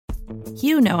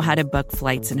You know how to book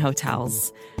flights and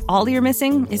hotels. All you're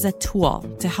missing is a tool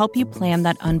to help you plan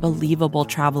that unbelievable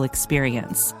travel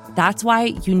experience. That's why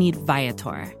you need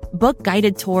Viator. Book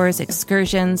guided tours,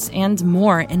 excursions, and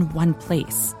more in one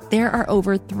place. There are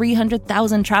over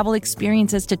 300,000 travel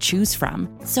experiences to choose from,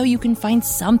 so you can find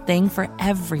something for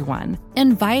everyone.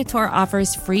 And Viator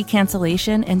offers free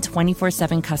cancellation and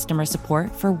 24/7 customer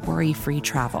support for worry-free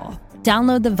travel.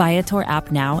 Download the Viator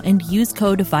app now and use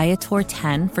code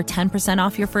Viator10 for 10%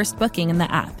 off your first booking in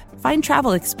the app. Find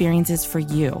travel experiences for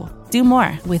you. Do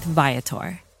more with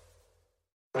Viator.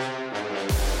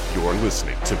 You're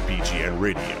listening to BGN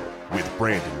Radio with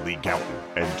Brandon Lee Gouton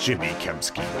and Jimmy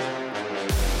Kemsky.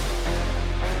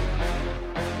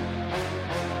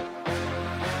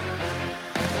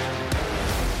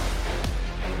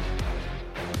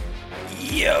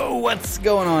 Yo, what's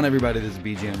going on, everybody? This is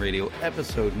BGN Radio,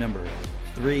 episode number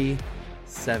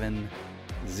 370.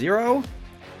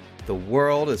 The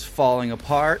world is falling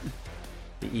apart.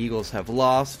 The Eagles have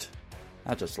lost.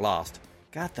 Not just lost,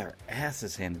 got their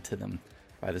asses handed to them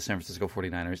by the San Francisco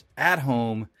 49ers at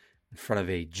home in front of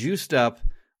a juiced up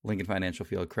Lincoln Financial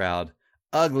Field crowd.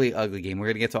 Ugly, ugly game. We're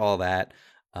going to get to all that.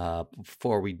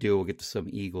 Before we do, we'll get to some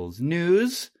Eagles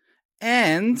news.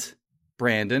 And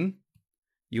Brandon,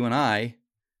 you and I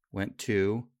went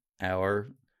to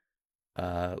our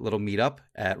little meetup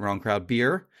at Wrong Crowd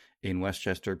Beer in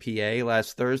Westchester, PA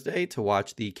last Thursday to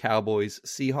watch the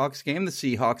Cowboys-Seahawks game. The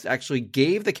Seahawks actually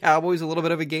gave the Cowboys a little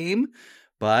bit of a game,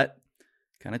 but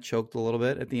kind of choked a little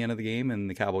bit at the end of the game, and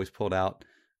the Cowboys pulled out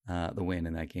the win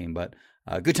in that game. But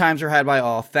good times were had by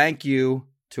all. Thank you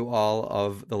to all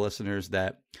of the listeners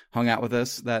that hung out with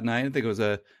us that night. I think it was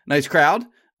a nice crowd,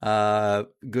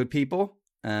 good people,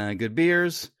 good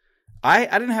beers. I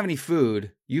didn't have any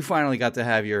food. You finally got to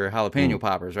have your jalapeno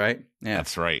poppers, right? Yeah,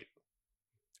 that's right.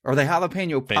 Are they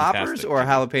jalapeno poppers or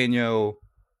jalapeno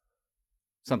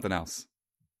something else?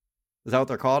 Is that what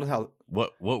they're called?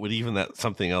 What would even that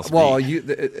something else be?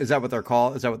 Is that what they're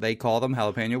called? Is that what they call them?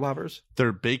 Jalapeno poppers?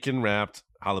 They're bacon wrapped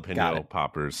jalapeno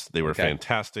poppers. They were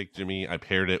fantastic, Jimmy. I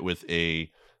paired it with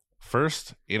a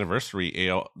first anniversary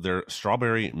ale, their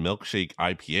strawberry milkshake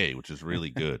IPA, which is really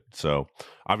good. So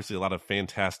obviously a lot of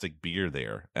fantastic beer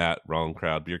there at Wrong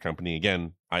Crowd Beer Company.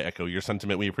 Again, I echo your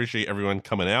sentiment. We appreciate everyone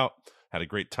coming out. Had a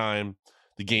great time.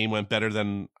 The game went better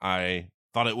than I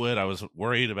thought it would. I was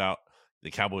worried about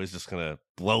the Cowboys just going to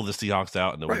blow the Seahawks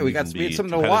out. And we had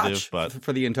something to watch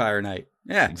for the entire night.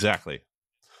 Yeah, exactly.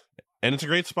 And it's a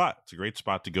great spot. It's a great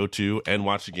spot to go to and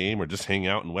watch the game or just hang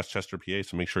out in Westchester, PA.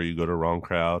 So make sure you go to Wrong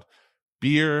Crowd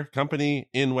Beer Company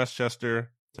in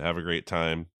Westchester to have a great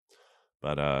time.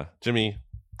 But Jimmy,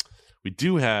 we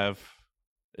do have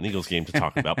an Eagles game to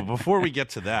talk about. But before we get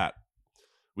to that,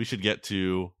 we should get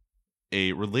to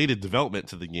a related development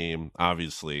to the game.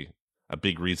 Obviously, a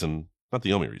big reason, not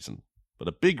the only reason, but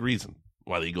a big reason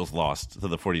why the Eagles lost to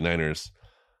the 49ers.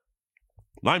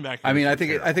 Linebackers. I mean, I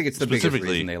think it's the biggest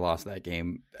reason they lost that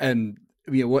game. And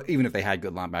even if they had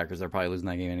good linebackers, they're probably losing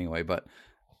that game anyway. But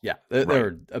yeah, they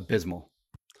were abysmal.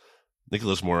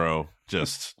 Nicholas Morrow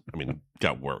just,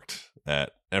 got worked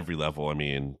at every level. I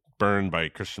mean, burned by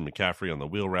Christian McCaffrey on the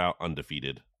wheel route,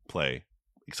 undefeated play,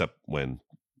 except when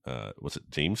was it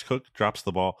James Cook drops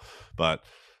the ball, but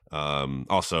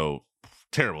also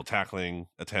terrible tackling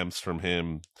attempts from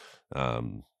him.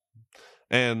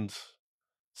 And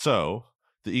so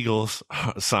the Eagles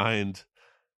signed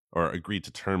or agreed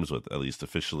to terms with, at least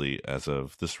officially as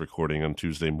of this recording on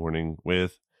Tuesday morning,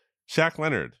 with Shaq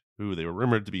Leonard, who they were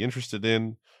rumored to be interested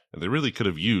in, and they really could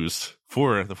have used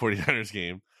for the 49ers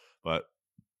game, but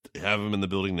they have him in the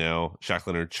building now. Shaq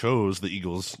Leonard chose the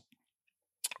Eagles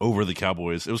over the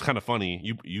Cowboys. It was kind of funny.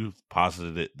 You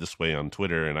posited it this way on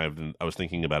Twitter, and I was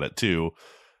thinking about it too.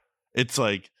 It's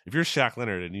like, if you're Shaq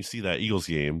Leonard and you see that Eagles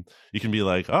game, you can be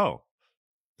like, oh,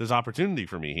 there's opportunity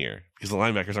for me here because the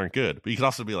linebackers aren't good. But you could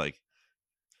also be like,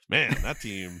 man, that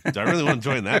team, do I really want to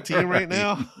join that team right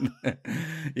now?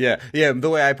 Yeah. The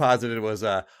way I posited it was,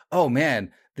 oh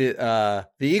man, the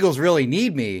Eagles really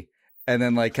need me. And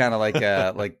then like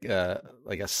a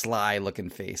sly looking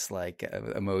face, like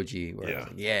emoji. Where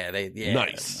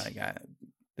nice.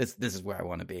 This is where I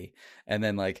want to be. And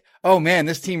then like, oh man,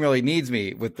 this team really needs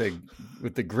me with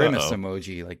the grimace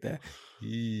emoji like that.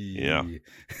 Yeah.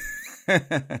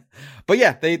 But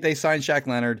yeah, they signed Shaq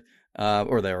Leonard,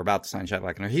 or they were about to sign Shaq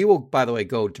Leonard. He will, by the way,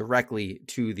 go directly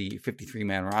to the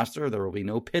 53-man roster. There will be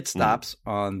no pit stops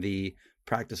on the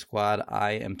practice squad,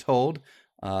 I am told.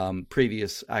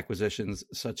 Previous acquisitions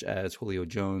such as Julio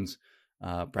Jones,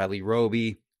 Bradley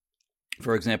Roby,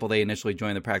 For example, they initially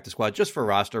joined the practice squad just for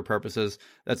roster purposes.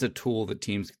 That's a tool that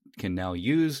teams can now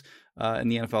use in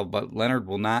the NFL, but Leonard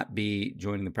will not be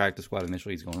joining the practice squad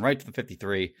initially. He's going right to the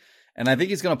 53, and I think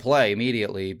he's going to play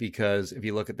immediately because if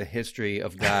you look at the history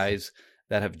of guys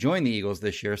that have joined the Eagles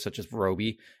this year, such as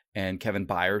Roby and Kevin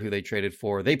Byard, who they traded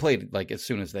for, they played like as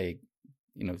soon as they,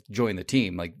 joined the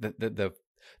team. Like the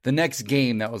next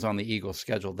game that was on the Eagles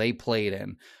schedule, they played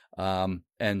in,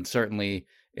 and certainly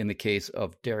in the case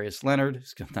of Darius Leonard,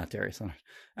 not Darius Leonard,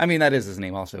 I mean that is his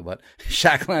name also, but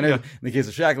Shaq Leonard. Yeah. In the case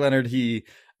of Shaq Leonard, he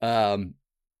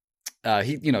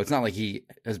it's not like he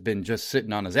has been just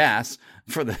sitting on his ass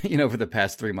for the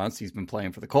past 3 months. He's been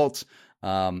playing for the Colts.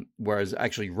 Whereas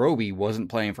actually Roby wasn't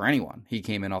playing for anyone. He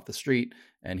came in off the street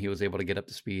and he was able to get up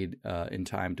to speed in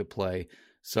time to play.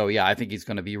 So yeah, I think he's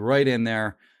going to be right in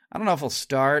there. I don't know if he'll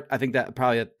start. I think that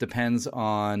probably depends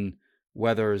on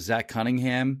whether Zach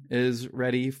Cunningham is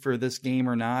ready for this game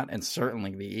or not. And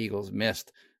certainly the Eagles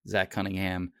missed Zach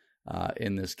Cunningham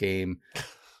in this game.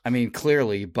 I mean,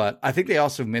 clearly, but I think they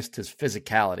also missed his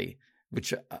physicality,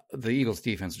 which the Eagles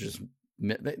defense just,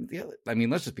 I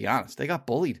mean, let's just be honest. They got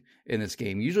bullied in this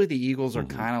game. Usually the Eagles are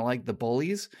kind of like the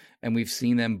bullies, and we've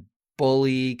seen them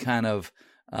bully kind of,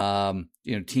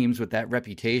 teams with that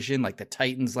reputation. Like the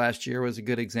Titans last year was a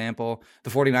good example.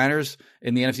 The 49ers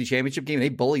in the NFC Championship game, they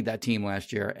bullied that team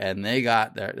last year, and they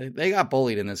got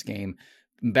bullied in this game.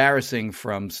 Embarrassing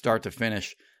from start to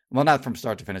finish. Well, not from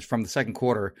start to finish, from the second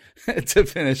quarter to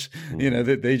finish.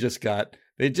 They just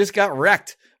got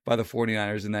wrecked by the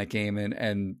 49ers in that game.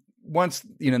 And once,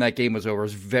 that game was over, it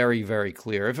was very, very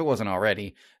clear, if it wasn't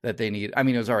already, that it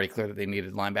was already clear that they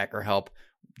needed linebacker help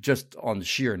just on the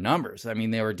sheer numbers. I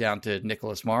mean, they were down to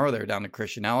Nicholas Morrow, they were down to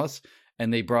Christian Ellis,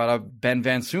 and they brought up Ben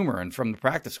Van Sumeren from the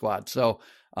practice squad. So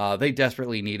they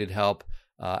desperately needed help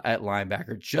at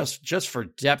linebacker just for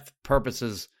depth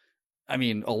purposes. I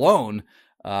mean, alone.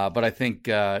 But I think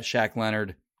Shaq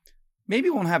Leonard maybe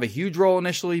won't have a huge role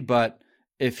initially, but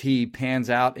if he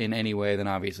pans out in any way, then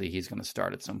obviously he's going to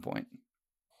start at some point.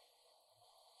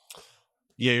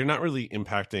 Yeah, you're not really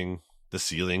impacting the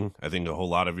ceiling, I think, a whole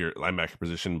lot of your linebacker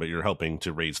position, but you're helping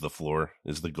to raise the floor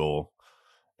is the goal.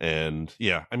 And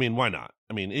yeah, I mean, why not?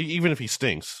 I mean, even if he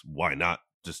stinks, why not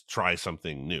just try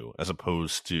something new as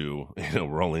opposed to,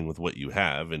 rolling with what you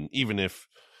have? And even if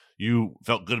you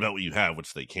felt good about what you have,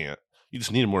 which they can't, you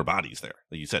just needed more bodies there,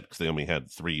 like you said, because they only had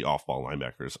 3 off-ball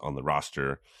linebackers on the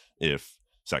roster. If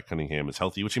Zach Cunningham is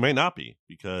healthy, which he might not be,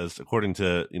 because according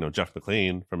to Jeff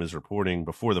McLean from his reporting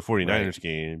before the 49ers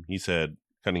game, he said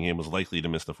Cunningham was likely to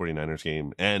miss the 49ers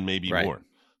game and maybe more.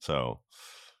 So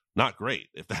not great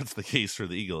if that's the case for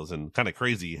the Eagles, and kind of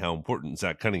crazy how important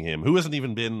Zach Cunningham, who hasn't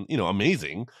even been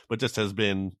amazing, but just has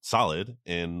been solid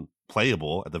and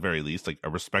playable at the very least, like a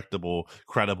respectable,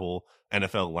 credible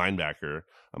NFL linebacker,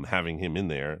 having him in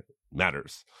there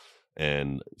matters.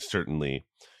 And certainly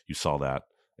you saw that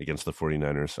against the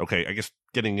 49ers. Okay, I guess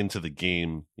getting into the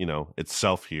game,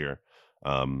 itself here.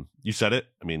 You said it.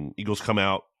 I mean, Eagles come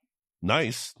out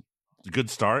nice, good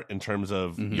start in terms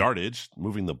of yardage,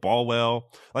 moving the ball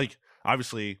well. Like,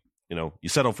 obviously, you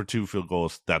settle for 2 field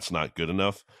goals. That's not good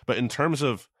enough. But in terms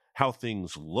of how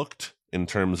things looked, in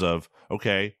terms of,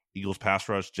 okay, Eagles pass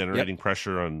rush generating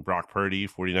pressure on Brock Purdy.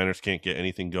 49ers can't get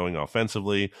anything going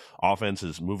offensively. Offense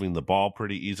is moving the ball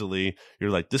pretty easily. You're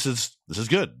like, this is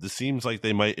good. This seems like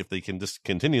they might, if they can just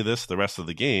continue this the rest of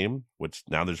the game, which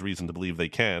now there's reason to believe they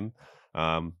can,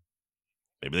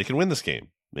 maybe they can win this game.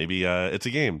 Maybe it's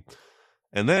a game.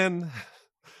 And then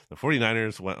the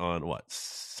 49ers went on,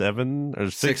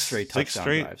 6 straight touchdown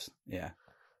drives. Yeah.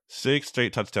 6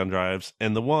 straight touchdown drives.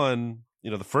 And the one,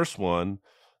 the first one,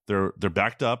 they're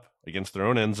backed up against their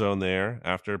own end zone there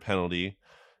after a penalty,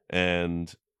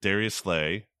 and Darius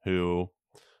Slay, who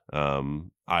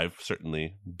I've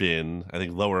certainly been, I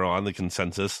think, lower on the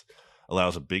consensus,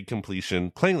 allows a big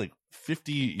completion, playing like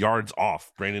 50 yards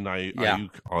off Brandon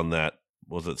Ayuk on that,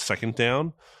 was it second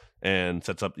down, and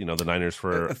sets up the Niners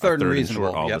for a third and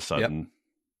short all of a sudden.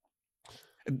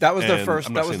 That was their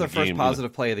first. That was their first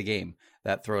positive play of the game.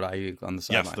 That throw to Ayuk on the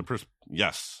sideline.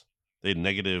 Yes, they had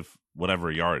negative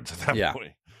whatever yards at that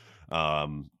point.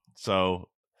 So,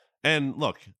 and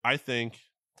look, I think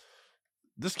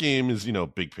this game is,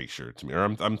 big picture to me. Or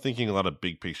I'm thinking a lot of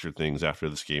big picture things after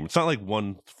this game. It's not like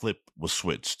one flip was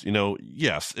switched.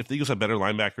 Yes, if the Eagles had better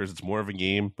linebackers, it's more of a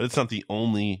game, but it's not the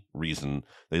only reason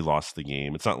they lost the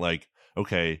game. It's not like,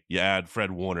 okay, you add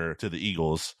Fred Warner to the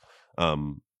Eagles.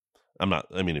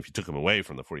 If you took him away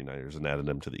from the 49ers and added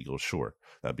them to the Eagles, sure,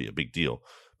 that'd be a big deal.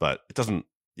 But it doesn't,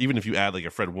 even if you add like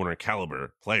a Fred Warner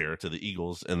caliber player to the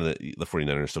Eagles, and the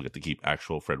 49ers still get to keep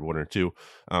actual Fred Warner too,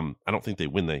 I don't think they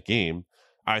win that game.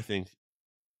 I think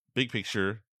big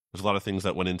picture, there's a lot of things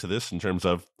that went into this in terms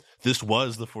of this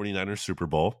was the 49ers Super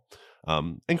Bowl.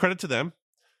 And credit to them.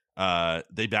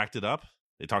 They backed it up.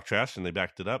 They talked trash and they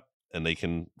backed it up, and they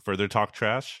can further talk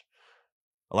trash.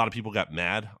 A lot of people got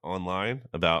mad online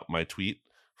about my tweet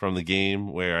from the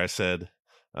game where I said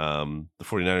the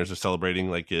 49ers are celebrating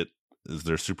like it is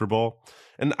their Super Bowl.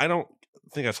 And I don't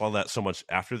think I saw that so much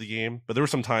after the game, but there were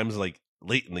some times like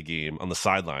late in the game on the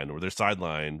sideline where their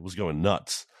sideline was going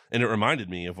nuts. And it reminded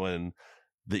me of when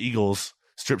the Eagles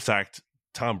strip sacked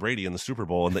Tom Brady in the Super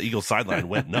Bowl and the Eagles sideline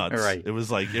went nuts. Right. It was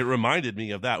like, it reminded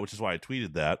me of that, which is why I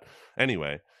tweeted that.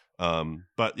 Anyway,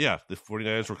 but yeah, the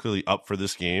 49ers were clearly up for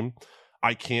this game.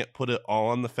 I can't put it all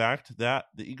on the fact that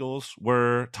the Eagles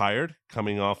were tired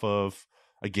coming off of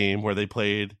a game where they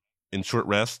played in short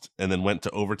rest and then went to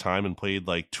overtime and played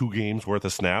like 2 games worth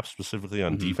of snaps, specifically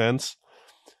on defense.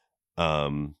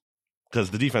 Because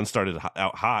the defense started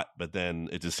out hot, but then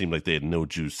it just seemed like they had no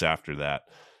juice after that.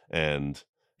 And,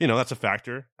 you know, that's a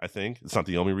factor, I think. It's not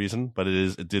the only reason, but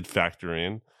it did factor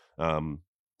in.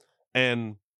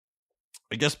 And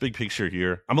I guess big picture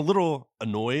here, I'm a little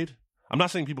annoyed. I'm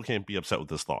not saying people can't be upset with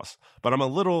this loss, but I'm a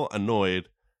little annoyed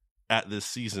at this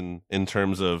season in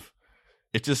terms of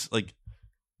it just like,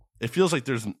 it feels like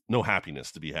there's no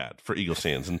happiness to be had for Eagles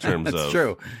fans in terms That's of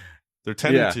true. They're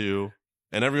 10-2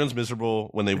 and everyone's miserable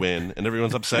when they win and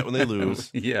everyone's upset when they lose.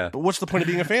 Yeah. But what's the point of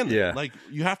being a fan then? Yeah. Like,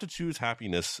 you have to choose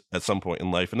happiness at some point in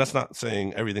life. And that's not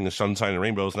saying everything is sunshine and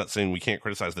rainbows, not saying we can't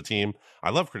criticize the team.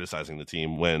 I love criticizing the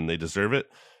team when they deserve it.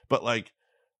 But like,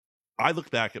 I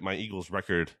look back at my Eagles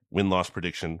record win-loss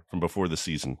prediction from before the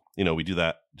season. You know, we do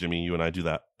that, Jimmy, you and I do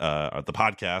that at the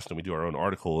podcast, and we do our own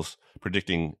articles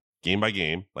predicting game by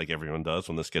game, like everyone does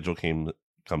when the schedule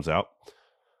comes out.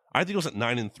 I think it was at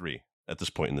 9-3 at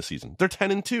this point in the season. They're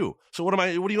 10-2. So what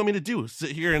do you want me to do?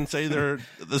 Sit here and say the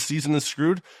season is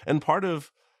screwed? And part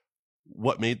of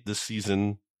what made this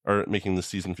season, or making this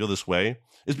season feel this way,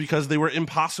 is because they were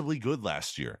impossibly good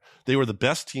last year. They were the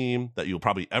best team that you'll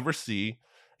probably ever see.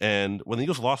 And when the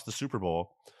Eagles lost the Super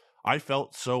Bowl, I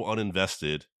felt so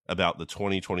uninvested about the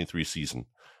 2023 season.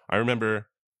 I remember,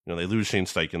 you know, they lose Shane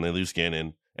Steichen, they lose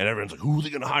Gannon, and everyone's like, who are they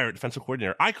going to hire at defensive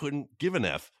coordinator? I couldn't give an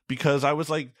F because I was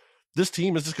like, this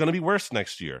team is just going to be worse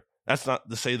next year. That's not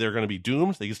to say they're going to be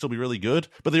doomed. They can still be really good,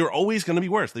 but they were always going to be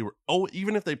worse. They were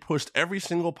even if they pushed every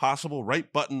single possible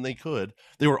right button they could,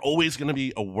 they were always going to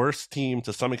be a worse team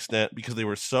to some extent because they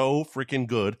were so freaking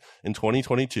good in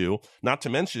 2022. Not to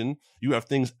mention, you have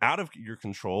things out of your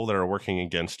control that are working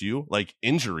against you, like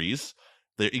injuries.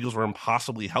 The Eagles were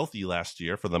impossibly healthy last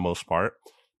year for the most part.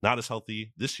 Not as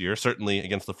healthy this year, certainly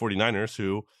against the 49ers,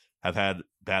 who have had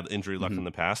bad injury luck in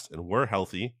the past and were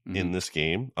healthy in this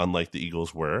game, unlike the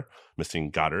Eagles were,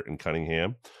 missing Goddard and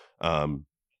Cunningham. And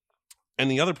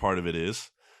the other part of it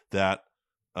is that,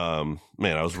 man,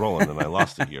 I was rolling and I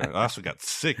lost it here. I also got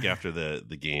sick after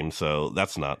the game, so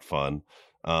that's not fun.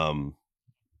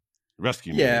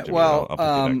 Rescue me. Yeah, Jimmy, well, I'll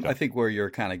pick you back up. I think where you're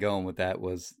kind of going with that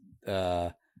was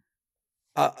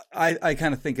I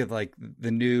kind of think of like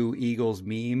the new Eagles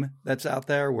meme that's out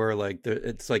there where like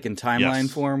it's like in timeline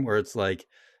form where it's like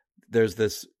there's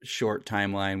this short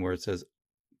timeline where it says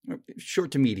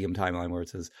short to medium timeline where it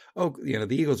says, oh, you know,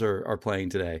 the Eagles are playing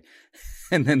today.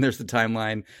 And then there's the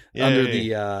timeline under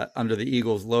the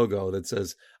Eagles logo that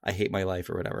says, I hate my life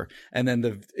or whatever. And then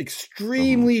the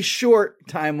extremely short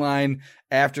timeline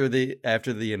after the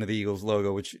end of the Eagles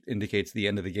logo, which indicates the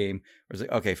end of the game. Where it's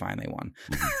like, okay, fine, they won.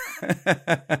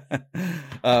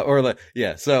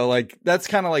 So like, that's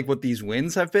kind of like what these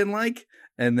wins have been like.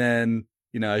 And then,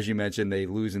 you know, as you mentioned, they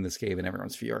lose in this game and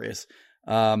everyone's furious.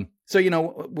 So, you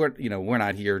know, we're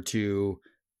not here to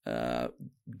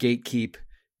gatekeep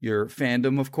your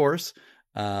fandom, of course.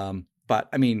 But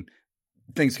I mean,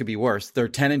 things could be worse. They're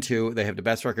 10-2. They have the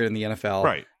best record in the NFL.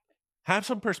 Right. Have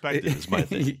some perspective is my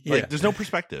thing. Like, there's no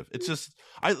perspective. It's just,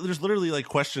 there's literally like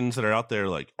questions that are out there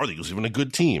like, are the Eagles even a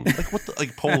good team? Like what the,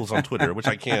 like polls on Twitter, which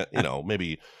I can't, you know,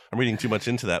 maybe I'm reading too much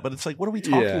into that, but it's like, what are we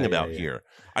talking about here?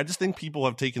 I just think people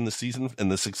have taken the season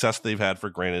and the success they've had for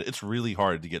granted. It's really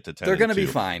hard to get to 10. They're going to be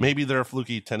fine. Maybe they're a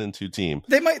fluky 10-2 team.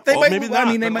 They might, maybe not,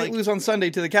 I mean, they might like, lose on Sunday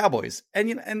to the Cowboys. And,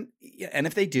 you know, and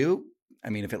if they do, I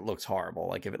mean, if it looks horrible,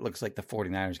 like if it looks like the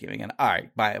 49ers giving in, all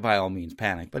right, by all means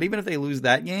panic. But even if they lose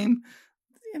that game,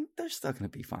 they're still going to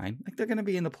be fine. Like, they're going to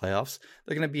be in the playoffs.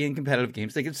 They're going to be in competitive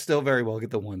games. They could still very well get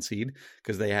the 1 seed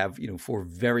because they have, 4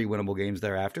 very winnable games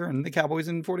thereafter. And the Cowboys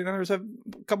and 49ers have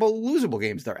a couple losable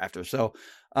games thereafter. So,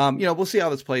 we'll see how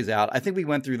this plays out. I think we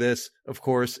went through this, of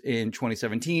course, in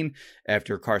 2017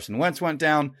 after Carson Wentz went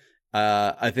down.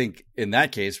 I think in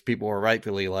that case, people were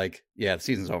rightfully like, yeah, the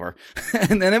season's over.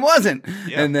 And then it wasn't.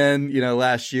 Yeah. And then,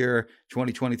 last year,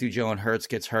 2022, Jalen Hurts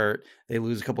gets hurt. They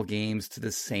lose a couple games to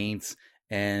the Saints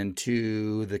and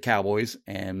to the Cowboys.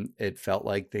 And it felt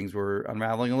like things were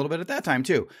unraveling a little bit at that time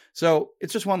too. So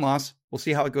it's just one loss. We'll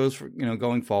see how it goes for,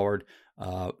 going forward.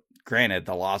 Granted,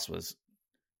 the loss was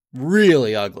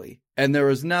really ugly. And there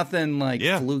was nothing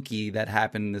fluky that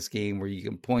happened in this game where you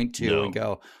can point to and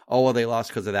go, oh, well, they lost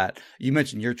because of that. You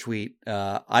mentioned your tweet.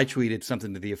 I tweeted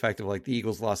something to the effect of the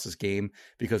Eagles lost this game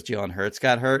because Jalen Hurts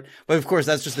got hurt. But of course,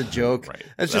 that's just a joke. Right.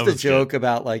 That's just a joke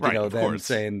about them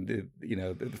saying, the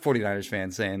 49ers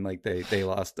fans saying they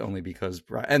lost only because,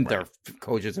 and their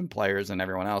coaches and players and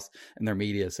everyone else and their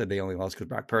media said they only lost because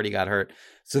Brock Purdy got hurt.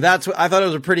 So I thought it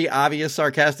was a pretty obvious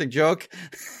sarcastic joke.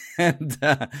 And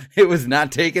it was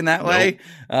not taken that way.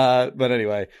 But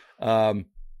anyway,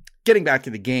 getting back to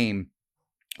the game,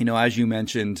 as you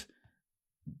mentioned,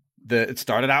 it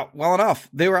started out well enough.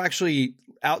 They were actually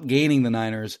outgaining the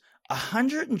Niners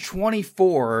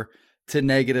 124 to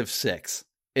 -6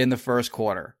 in the first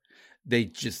quarter. They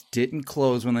just didn't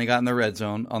close when they got in the red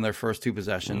zone on their first 2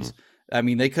 possessions. I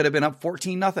mean, they could have been up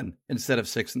 14-0 instead of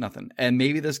 6-0. And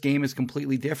maybe this game is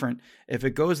completely different if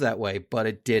it goes that way, but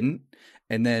it didn't.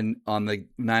 And then on the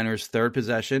Niners' third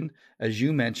possession, as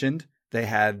you mentioned, they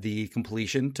had the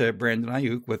completion to Brandon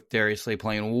Ayuk with Darius Slay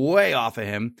playing way off of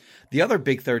him. The other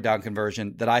big third down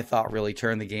conversion that I thought really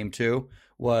turned the game too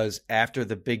was after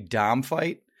the big Dom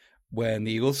fight when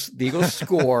the Eagles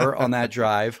score on that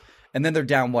drive. And then they're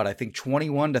down, I think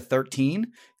 21-13.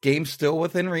 Game still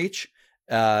within reach.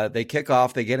 They kick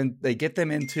off. They get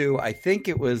them into, I think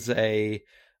it was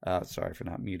sorry for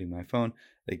not muting my phone.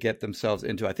 They get themselves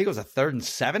into, I think it was a 3rd and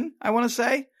 7, I want to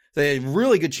say. They had a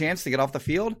really good chance to get off the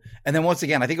field. And then once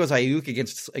again, I think it was Ayuk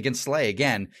against Slay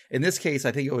again. In this case,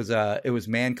 I think it was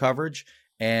man coverage,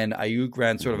 and Ayuk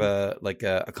ran sort of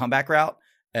a comeback route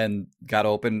and got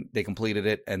open. They completed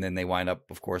it, and then they wind up,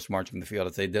 of course, marching the field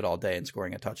as they did all day and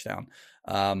scoring a touchdown.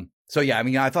 So yeah, I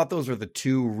mean, I thought those were the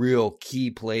 2 real key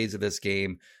plays of this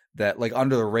game that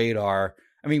under the radar.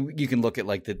 I mean, you can look at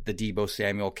the Deebo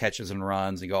Samuel catches and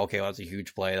runs and go, okay, well, that's a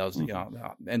huge play. That was,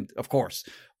 and of course,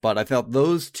 but I felt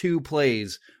those 2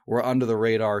 plays were under the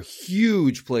radar,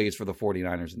 huge plays for the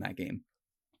 49ers in that game.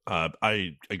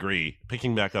 I agree.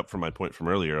 Picking back up from my point from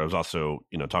earlier, I was also,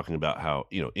 talking about how,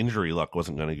 injury luck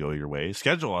wasn't going to go your way.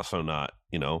 Schedule also not,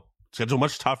 schedule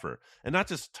much tougher, and not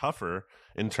just tougher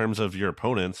in terms of your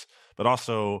opponents, but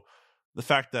also the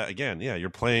fact that, again, you're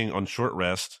playing on short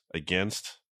rest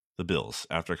against the Bills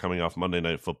after coming off Monday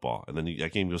Night Football, and then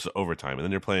that game goes to overtime, and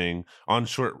then you're playing on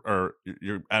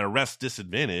you're at a rest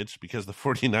disadvantage because the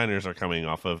 49ers are coming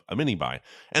off of a mini bye,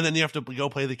 and then you have to go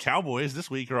play the Cowboys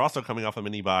this week, who are also coming off a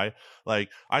mini bye.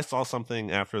 I saw something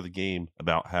after the game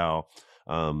about how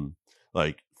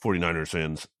 49ers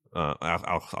fans,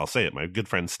 I'll say it, my good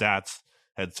friend Stats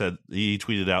had said, he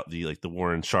tweeted out the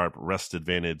Warren Sharp rest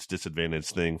advantage disadvantage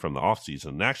thing from the offseason,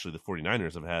 and actually the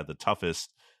 49ers have had the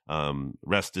toughest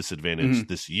rest disadvantage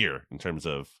this year in terms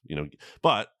of,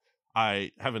 but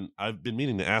I've been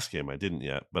meaning to ask him. I didn't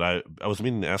yet, but I was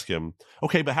meaning to ask him,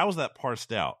 okay, but how is that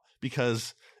parsed out?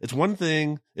 Because it's one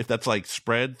thing if that's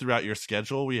spread throughout your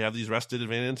schedule where you have these rested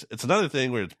advantage. It's another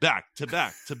thing where it's back to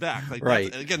back to back,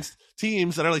 right, against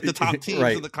teams that are the top teams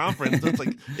right. in the conference. That's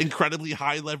incredibly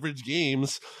high leverage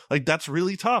games. That's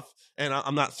really tough. And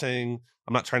I'm not trying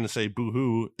to say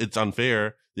boo-hoo, it's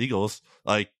unfair. The Eagles,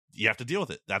 you have to deal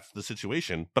with it. That's the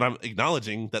situation. But I'm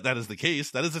acknowledging that is the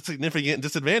case. That is a significant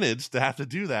disadvantage to have to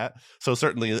do that. So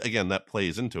certainly, again, that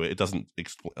plays into it. It doesn't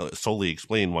solely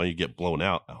explain why you get blown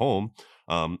out at home.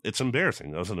 It's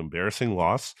embarrassing. That was an embarrassing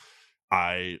loss.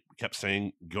 I kept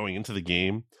saying going into the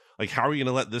game, how are you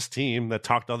going to let this team that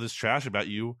talked all this trash about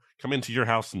you come into your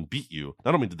house and beat you?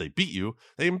 Not only did they beat you,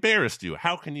 they embarrassed you.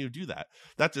 How can you do that?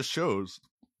 That just shows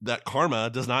that karma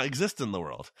does not exist in the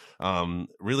world.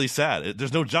 Really sad.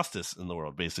 There's no justice in the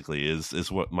world, basically,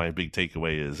 is what my big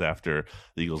takeaway is after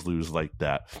the Eagles lose like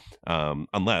that.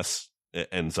 Unless it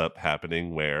ends up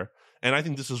happening where, and I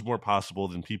think this is more possible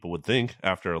than people would think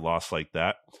after a loss like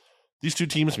that, these 2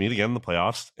 teams meet again in the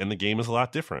playoffs and the game is a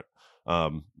lot different.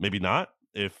 Maybe not.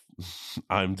 if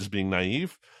I'm just being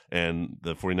naive and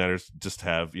the 49ers just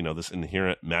have, this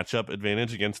inherent matchup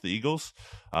advantage against the Eagles.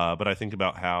 But I think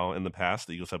about how in the past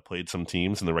the Eagles have played some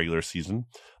teams in the regular season.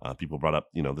 People brought up,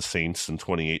 the Saints in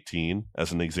 2018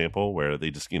 as an example where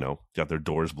they just, got their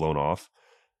doors blown off.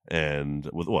 And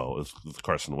it was with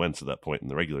Carson Wentz at that point in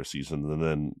the regular season. And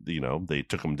then, they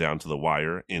took them down to the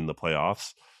wire in the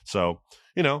playoffs. So,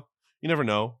 you never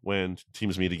know when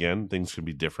teams meet again. Things can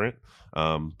be different.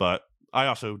 But I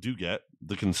also do get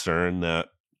the concern that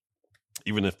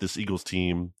even if this Eagles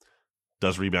team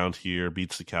does rebound here,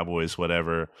 beats the Cowboys,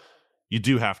 whatever, you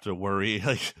do have to worry,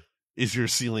 like, is your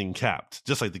ceiling capped?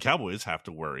 Just like the Cowboys have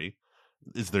to worry.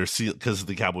 Is their ceiling, because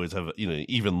the Cowboys have,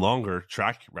 even longer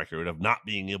track record of not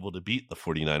being able to beat the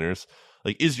 49ers.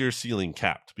 Like, is your ceiling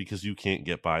capped because you can't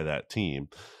get by that team?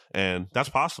 And that's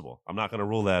possible. I'm not going to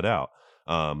rule that out.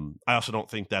 I also don't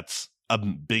think that's a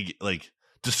big,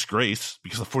 disgrace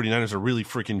because the 49ers are really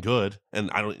freaking good.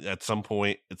 And at some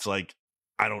point, it's like,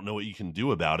 I don't know what you can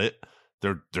do about it.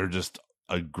 They're just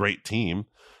a great team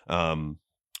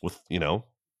with,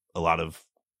 a lot of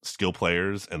skill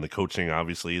players and the coaching,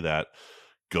 obviously, that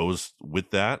goes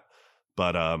with that.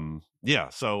 But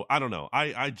so I don't know.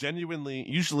 I genuinely,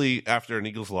 usually after an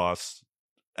Eagles loss,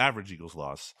 average Eagles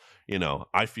loss,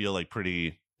 I feel like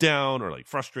pretty down or like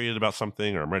frustrated about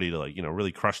something, or I'm ready to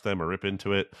really crush them or rip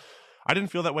into it. I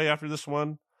didn't feel that way after this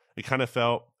one. It kind of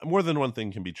felt more than one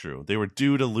thing can be true. They were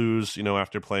due to lose,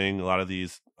 after playing a lot of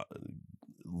these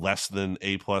less than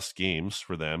A+ games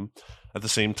for them. At the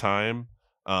same time,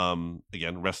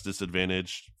 again, rest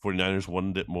disadvantage. 49ers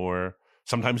wanted it more.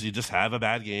 Sometimes you just have a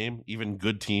bad game. Even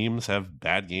good teams have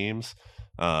bad games.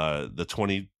 The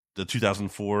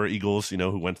 2004 Eagles,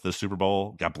 who went to the Super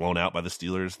Bowl, got blown out by the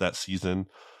Steelers that season.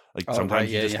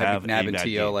 Sometimes you just have McNabb and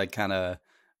T.O. game.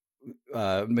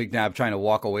 McNabb trying to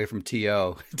walk away from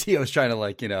T.O. T.O.'s trying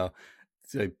to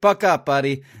say, buck up,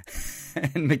 buddy.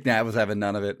 And McNabb was having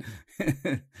none of it.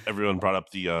 Everyone brought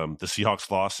up the Seahawks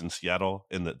loss in Seattle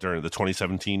during the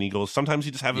 2017 Eagles. Sometimes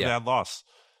you just have a bad loss.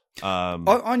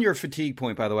 On your fatigue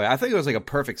point, by the way, I think it was like a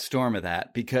perfect storm of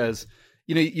that because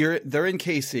they're in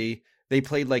KC. They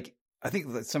played I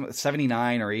think some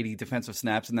 79 or 80 defensive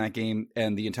snaps in that game,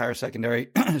 and the entire secondary,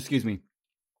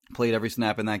 played every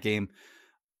snap in that game.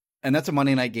 And that's a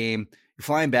Monday night game. You're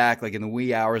flying back in the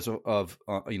wee hours of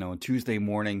Tuesday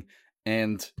morning,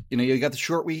 and you got the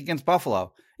short week against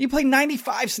Buffalo. You play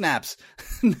 95 snaps,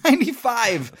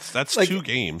 95. That's 2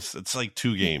 games. It's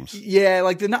 2 games. Yeah,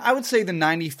 I would say the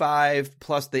 95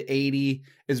 plus the 80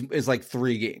 is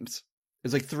 3 games.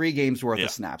 It's 3 games worth of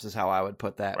snaps is how I would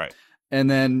put that. Right. And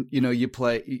then you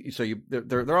play. So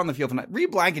they're on the field for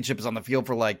Reed Blankenship is on the field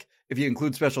for if you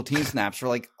include special team snaps for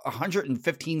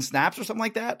 115 snaps or something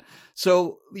like that.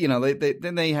 So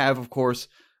they have, of course,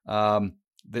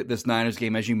 this Niners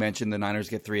game, as you mentioned. The Niners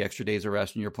get 3 extra days of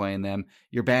rest, and you're playing them.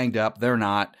 You're banged up. They're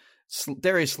not.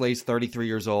 Darius Slay's 33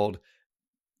 years old.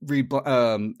 James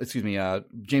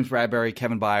Bradbury,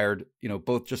 Kevin Byard,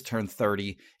 both just turned 30.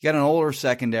 You got an older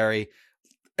secondary.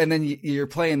 And then you're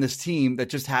playing this team that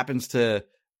just happens to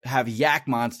have yak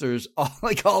monsters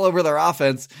all over their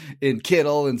offense in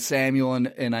Kittle and Samuel and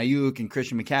Ayuk and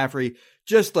Christian McCaffrey.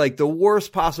 Just the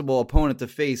worst possible opponent to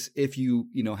face if you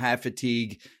have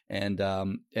fatigue and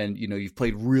you've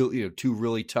played 2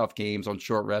 really tough games on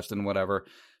short rest and whatever.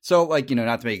 So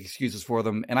not to make excuses for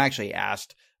them. And I actually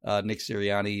asked Nick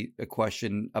Sirianni a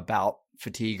question about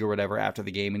fatigue or whatever after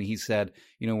the game, and he said,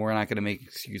 we're not going to make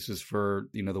excuses for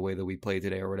the way that we played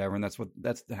today or whatever, and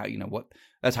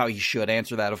that's how he should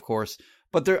answer that, of course.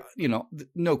 But there,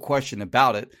 no question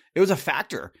about it, it was a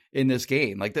factor in this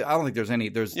game. I don't think there's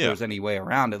any way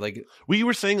around it. We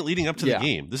were saying it leading up to the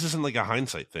game. This isn't a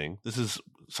hindsight thing. This is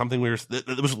something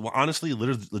it was honestly,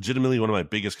 legitimately one of my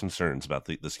biggest concerns about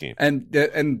this game. And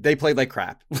they played like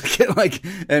crap.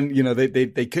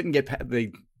 They couldn't get past.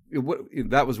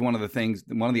 That was one of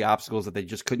the obstacles that they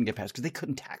just couldn't get past because they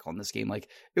couldn't tackle in this game.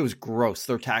 It was gross.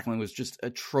 Their tackling was just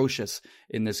atrocious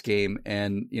in this game.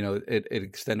 And, it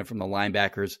extended from the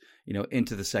linebackers,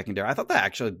 into the secondary. I thought that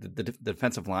actually the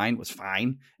defensive line was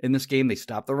fine in this game. They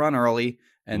stopped the run early.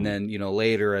 And then,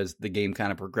 later as the game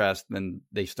kind of progressed, then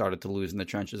they started to lose in the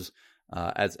trenches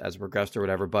as it progressed or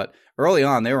whatever. But early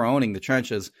on, they were owning the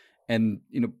trenches. And,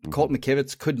 Colton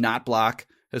McKivitz could not block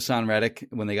Hassan Reddick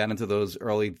when they got into those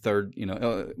early third,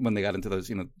 when they got into those,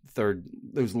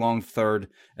 those long third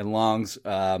and longs,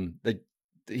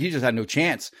 he just had no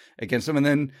chance against them. And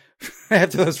then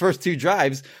after those first 2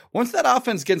 drives, once that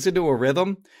offense gets into a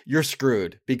rhythm, you're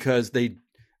screwed because they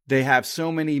they have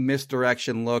so many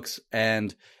misdirection looks,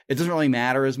 and it doesn't really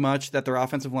matter as much that their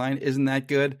offensive line isn't that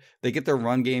good. They get their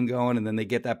run game going, and then they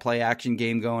get that play action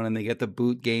game going, and they get the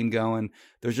boot game going.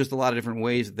 There's just a lot of different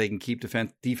ways that they can keep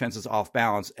defenses off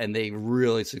balance, and they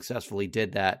really successfully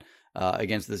did that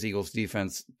against this Eagles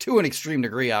defense to an extreme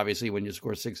degree, obviously, when you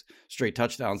score 6 straight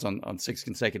touchdowns on 6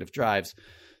 consecutive drives.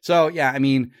 So, yeah, I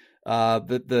mean,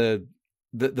 the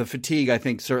fatigue, I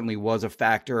think, certainly was a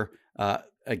factor.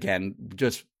 Again,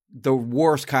 just the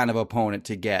worst kind of opponent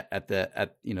to get at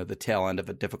the tail end of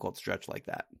a difficult stretch like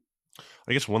that.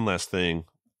 I guess one last thing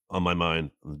on my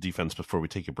mind, the defense, before we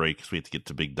take a break, because we have to get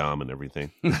to Big Dom and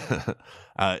everything,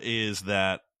 is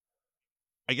that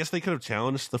I guess they could have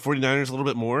challenged the 49ers a little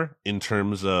bit more in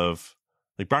terms of,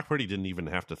 like, Brock Purdy didn't even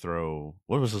have to throw,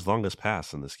 what was his longest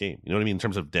pass in this game? You know what I mean? In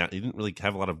terms of he didn't really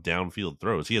have a lot of downfield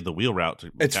throws. He had the wheel route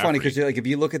to It's McCaffrey. funny because, like, if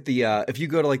you look at if you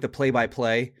go to, like, the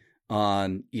play-by-play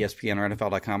on ESPN or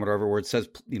NFL.com or whatever, where it says,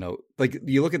 like,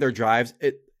 you look at their drives,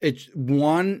 it's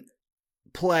one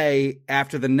play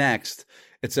after the next.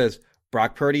 It says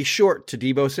Brock Purdy short to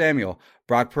Deebo Samuel.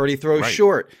 Brock Purdy throws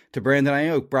short to Brandon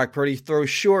Ayuk. Brock Purdy throws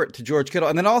short to George Kittle.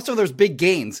 And then also there's big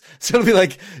gains. So it'll be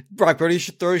like Brock Purdy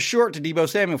throws short to Deebo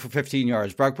Samuel for 15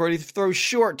 yards. Brock Purdy throws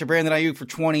short to Brandon Ayuk for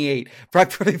 28. Brock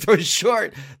Purdy throws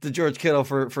short to George Kittle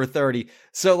for 30.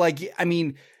 So, like, I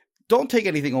mean, don't take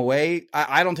anything away.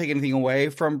 I don't take anything away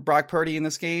from Brock Purdy in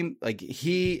this game. Like,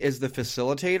 he is the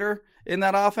facilitator in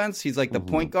that offense. He's like the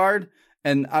point guard.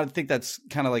 And I think that's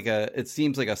kind of like it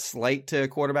seems like a slight to a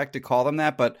quarterback to call them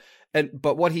that. But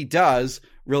what he does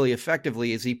really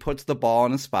effectively is he puts the ball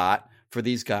in a spot for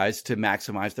these guys to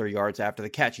maximize their yards after the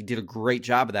catch. He did a great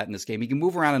job of that in this game. He can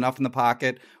move around enough in the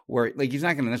pocket where, like, he's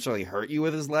not going to necessarily hurt you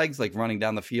with his legs, like running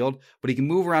down the field, but he can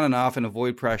move around enough and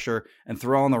avoid pressure and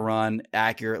throw on the run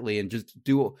accurately and just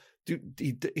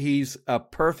he's a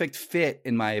perfect fit,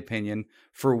 in my opinion,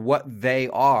 for what they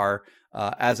are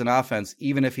as an offense,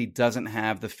 even if he doesn't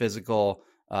have the physical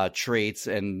traits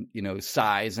and,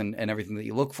 size and everything that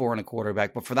you look for in a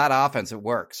quarterback. But for that offense, it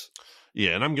works.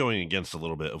 Yeah, and I'm going against a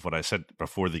little bit of what I said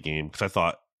before the game because I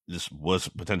thought this was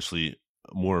potentially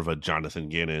more of a Jonathan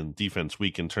Gannon defense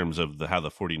week in terms of how the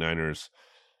 49ers,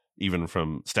 even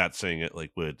from stats saying it,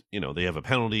 like, would, they have a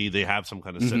penalty, they have some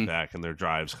kind of setback, and their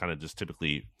drives kind of just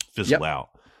typically fizzle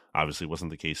out. Obviously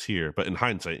wasn't the case here, but in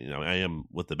hindsight, I am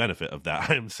with the benefit of that.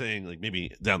 I'm saying, like,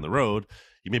 maybe down the road,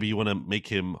 maybe you want to make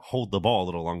him hold the ball a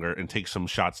little longer and take some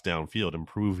shots downfield and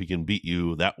prove he can beat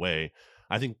you that way.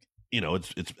 I think,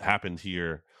 it's happened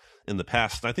here in the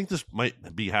past. And I think this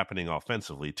might be happening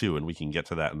offensively too, and we can get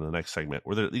to that in the next segment,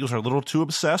 where the Eagles are a little too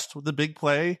obsessed with the big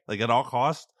play, like, at all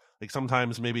costs. Like,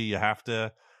 sometimes maybe you have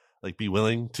to, like, be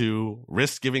willing to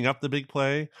risk giving up the big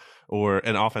play,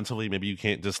 and offensively, maybe you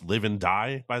can't just live and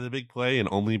die by the big play and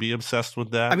only be obsessed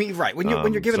with that. I mean, right. When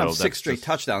you're giving up 6 straight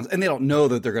touchdowns, and they don't know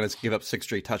that they're going to give up 6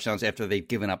 straight touchdowns after they've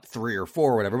given up 3 or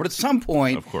 4 or whatever. But at some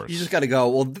point, of course, you just got to go,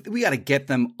 well, we got to get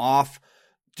them off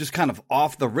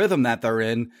the rhythm that they're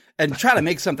in and try to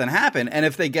make something happen. And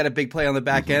if they get a big play on the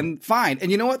back end, fine. And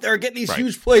you know what? They're getting these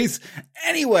huge plays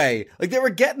anyway. Like, they were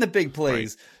getting the big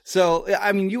plays. Right. So,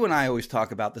 I mean, you and I always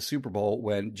talk about the Super Bowl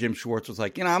when Jim Schwartz was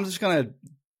like, I'm just going to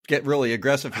get really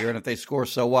aggressive here. And if they score,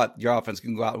 so what? Your offense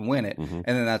can go out and win it. And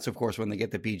then that's, of course, when they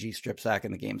get the BG strip sack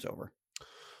and the game's over.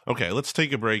 Okay, let's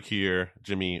take a break here,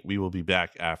 Jimmy. We will be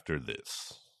back after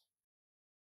this.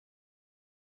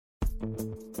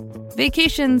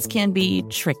 Vacations can be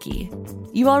tricky.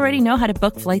 You already know how to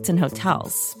book flights and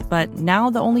hotels, but now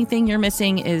the only thing you're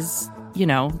missing is,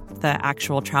 the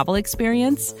actual travel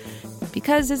experience.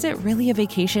 Because is it really a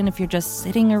vacation if you're just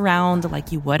sitting around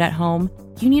like you would at home?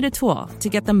 You need a tool to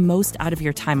get the most out of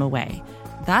your time away.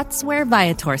 That's where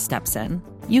Viator steps in.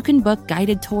 You can book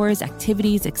guided tours,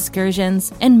 activities,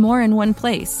 excursions, and more in one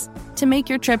place to make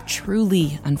your trip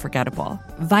truly unforgettable.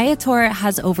 Viator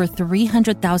has over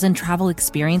 300,000 travel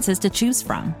experiences to choose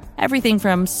from. Everything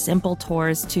from simple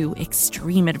tours to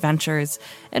extreme adventures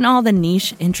and all the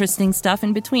niche, interesting stuff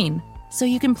in between. So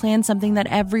you can plan something that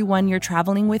everyone you're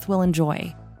traveling with will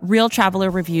enjoy. Real traveler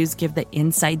reviews give the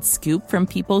inside scoop from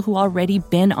people who already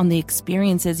been on the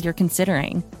experiences you're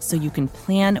considering, so you can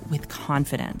plan with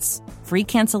confidence. Free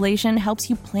cancellation helps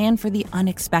you plan for the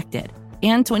unexpected.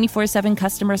 And 24/7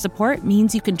 customer support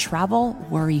means you can travel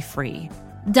worry-free.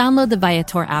 Download the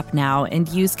Viator app now and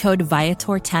use code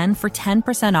Viator10 for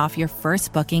 10% off your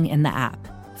first booking in the app.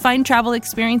 Find travel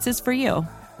experiences for you.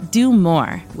 Do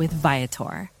more with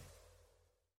Viator.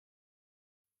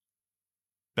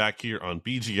 Back here on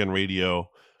BGN Radio,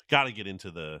 got to get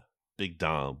into the Big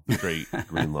Dom, Great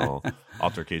Greenlaw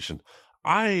altercation.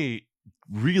 I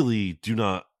really do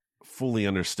not fully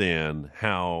understand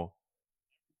how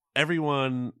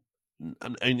everyone,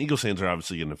 I mean, Eagles fans are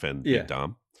obviously going to defend Big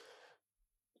Dom.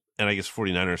 And I guess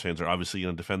 49ers fans are obviously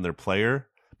going to defend their player.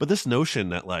 But this notion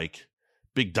that, like,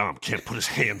 Big Dom can't put his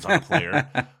hands on a player.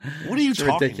 What are you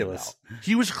talking ridiculous. about?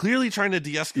 He was clearly trying to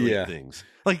de-escalate things.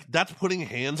 Like, that's putting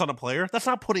hands on a player? That's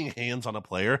not putting hands on a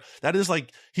player. That is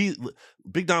like,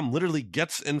 Big Dom literally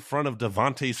gets in front of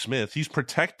Devontae Smith. He's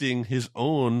protecting his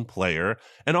own player.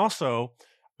 And also,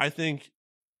 I think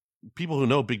people who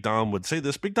know Big Dom would say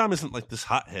this. Big Dom isn't like this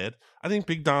hothead. I think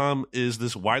Big Dom is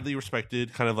this widely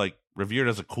respected, kind of like revered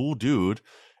as a cool dude.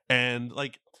 And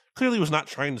like, clearly was not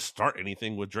trying to start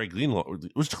anything with Dre Greenlaw.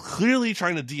 It was clearly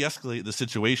trying to de-escalate the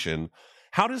situation.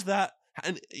 How does that,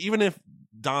 and even if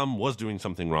Dom was doing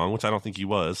something wrong, which I don't think he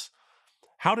was,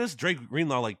 how does Dre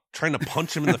Greenlaw, like, trying to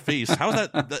punch him in the face? How is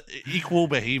that equal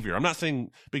behavior? I'm not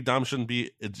saying Big Dom shouldn't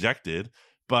be ejected,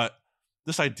 but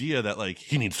this idea that, like,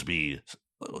 he needs to be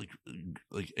what's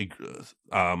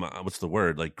the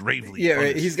word? Like, gravely. Yeah,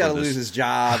 he's got to lose his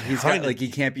job. He's got, like, he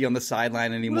can't be on the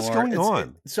sideline anymore. What's going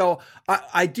on? So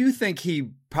I do think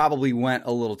he probably went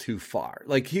a little too far.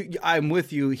 Like, I'm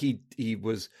with you.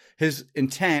 His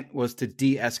intent was to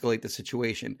de-escalate the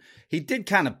situation. He did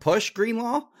kind of push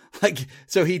Greenlaw, like,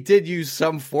 so he did use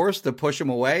some force to push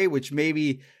him away, which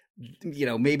maybe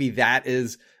that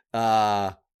is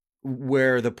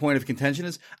where the point of contention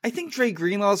is. I think Dre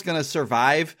Greenlaw is going to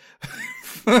survive.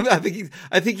 I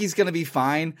think he's going to be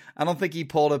fine. I don't think he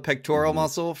pulled a pectoral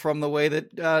muscle from the way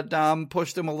that Dom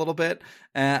pushed him a little bit.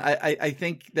 I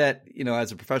think that,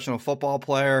 as a professional football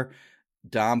player,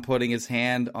 Dom putting his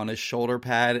hand on his shoulder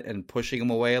pad and pushing him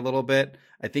away a little bit,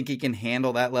 I think he can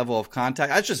handle that level of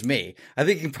contact. That's just me. I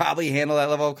think he can probably handle that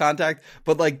level of contact.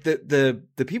 But like the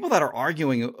people that are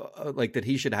arguing like that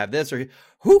he should have this, or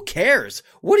who cares?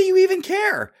 What do you even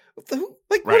care?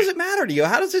 What does it matter to you?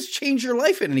 How does this change your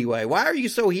life in any way? Why are you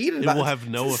so heated about it? Will have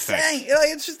no effect.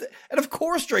 It's just, and of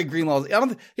course, Dre Greenlaw.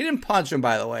 He didn't punch him,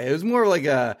 by the way. It was more like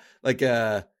an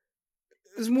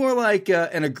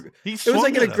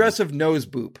aggressive nose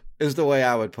boop is the way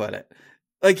I would put it.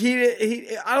 Like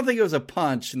I don't think it was a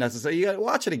punch necessarily. You got to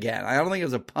watch it again. I don't think it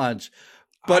was a punch,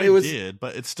 but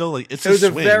but it's still like, it was a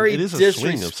a swing. very it is disrespectful.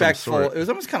 A swing of some sort. It was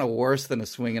almost kind of worse than a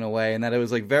swing in a way, in that it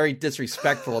was like very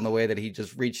disrespectful in the way that he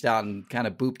just reached out and kind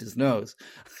of booped his nose.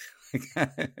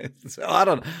 So I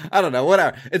don't know.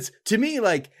 Whatever. It's, to me,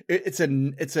 like, it's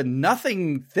a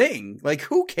nothing thing. Like,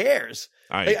 who cares?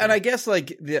 And I guess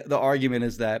like the argument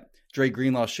is that Dre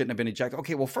Greenlaw shouldn't have been ejected.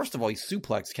 Okay, well, first of all, he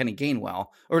suplexed Kenny Gainwell.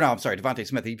 Or no, I'm sorry, Devontae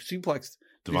Smith. He suplexed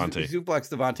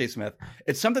Devontae Smith.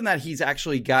 It's something that he's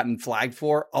actually gotten flagged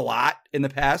for a lot in the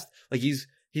past. Like, he's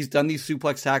done these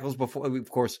suplex tackles before. Of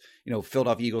course,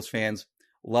 Philadelphia Eagles fans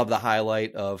love the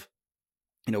highlight of,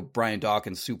 Brian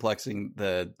Dawkins suplexing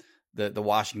the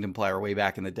Washington player way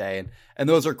back in the day. And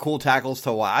those are cool tackles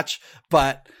to watch,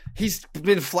 but he's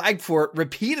been flagged for it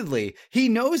repeatedly. He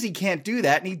knows he can't do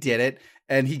that, and he did it.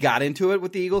 And he got into it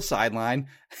with the Eagles sideline.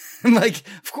 And like,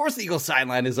 of course the Eagles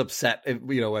sideline is upset,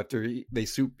 after he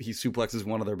suplexes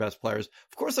one of their best players.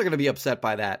 Of course they're going to be upset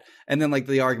by that. And then like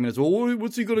the argument is, well,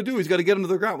 what's he going to do? He's got to get him to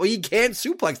the ground. Well, he can't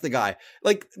suplex the guy.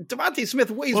 Like, Devontae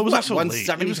Smith weighs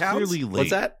 170 pounds?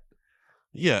 What's that?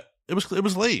 Yeah. It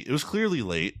was late. It was clearly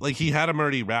late. Like, he had him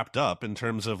already wrapped up in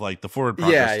terms of like the forward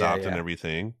progress stopped and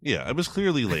everything. Yeah, it was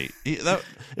clearly late. It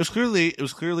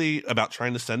was clearly about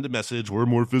trying to send a message. We're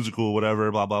more physical, whatever,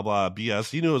 blah blah blah. BS.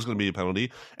 He knew it was going to be a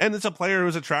penalty, and it's a player who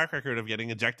has a track record of getting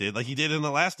ejected, like he did in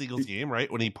the last Eagles game, right?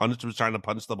 When he was trying to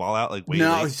punch the ball out. Like,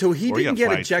 so he didn't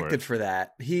get ejected for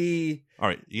that. All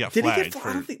right, he got flagged.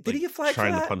 Did he get flagged for that?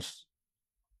 Trying to punch.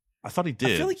 I thought he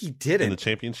did. I feel like he didn't in the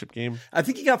championship game. I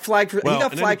think he got flagged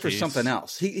for something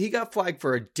else. He got flagged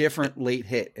for a different late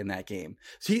hit in that game.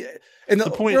 So the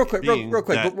point real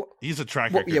quick, he's a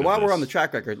track record. Yeah, while we're on the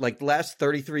track record, like the last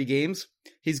 33 games,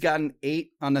 he's gotten 8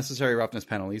 unnecessary roughness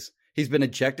penalties. He's been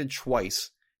ejected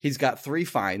twice. He's got 3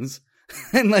 fines.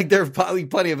 And like, there are probably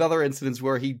plenty of other incidents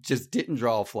where he just didn't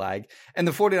draw a flag. And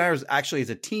the 49ers actually, as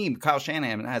a team, Kyle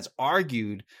Shanahan has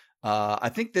argued, I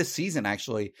think this season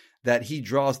actually, that he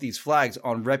draws these flags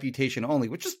on reputation only,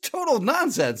 which is total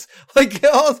nonsense. Like,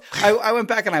 I went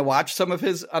back and I watched some of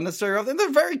his unnecessary, and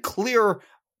they're very clear,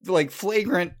 like,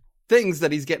 flagrant things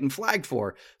that he's getting flagged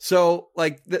for. So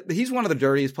like, he's one of the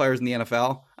dirtiest players in the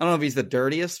NFL. I don't know if he's the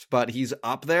dirtiest, but he's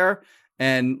up there.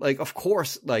 And like, of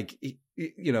course, like, he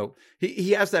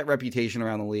has that reputation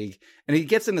around the league, and he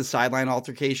gets in the sideline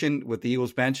altercation with the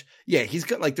Eagles bench. Yeah, he's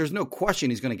got, like, there's no question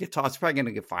he's going to get tossed. He's probably going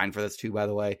to get fined for this too, by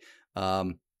the way.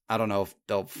 I don't know if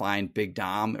they'll find Big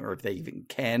Dom or if they even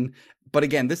can. But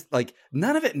again, this like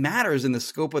none of it matters in the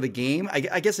scope of the game.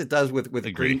 I guess it does with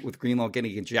Greenlaw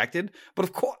getting ejected.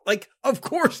 But of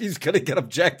course he's gonna get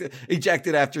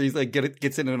ejected after he's like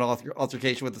gets in an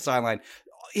altercation with the sideline.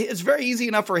 It's very easy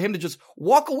enough for him to just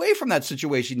walk away from that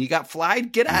situation. You got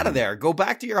flagged, get out of there, go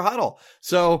back to your huddle.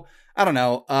 So I don't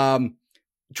know.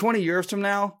 20 years from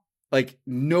now, like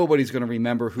nobody's going to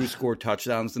remember who scored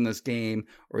touchdowns in this game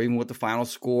or even what the final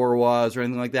score was or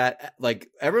anything like that. Like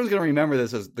everyone's going to remember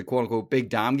this as the quote unquote Big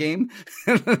Dom game.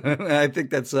 I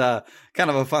think that's kind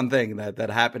of a fun thing that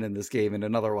happened in this game in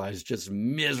an otherwise just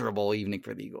miserable evening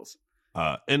for the Eagles.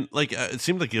 And like it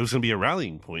seemed like it was going to be a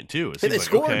rallying point too. It seemed like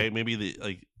scored. Okay, maybe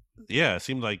it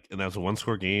seemed like, and that was a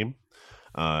 1-score game.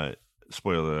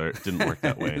 Spoiler alert, didn't work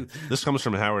that way. This comes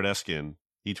from Howard Eskin.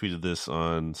 He tweeted this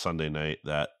on Sunday night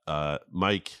that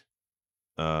Mike,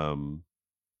 Mike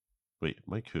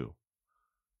who?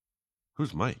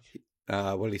 Who's Mike?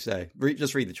 What did he say?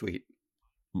 Just read the tweet.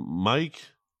 Mike,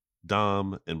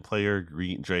 Dom, and player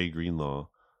Dre Greenlaw,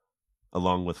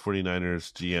 along with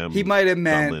 49ers GM. He might have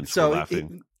meant, Lynch, so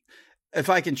if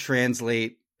I can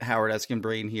translate Howard Eskin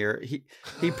brain here,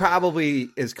 he probably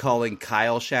is calling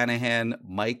Kyle Shanahan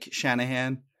Mike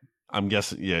Shanahan. I'm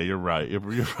guessing, yeah, you're right. You're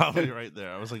probably right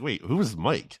there. I was like, wait, who is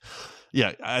Mike?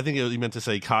 Yeah, I think he meant to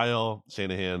say Kyle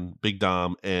Shanahan, Big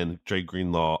Dom, and Dre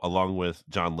Greenlaw, along with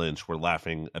John Lynch, were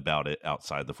laughing about it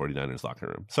outside the 49ers locker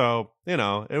room. So,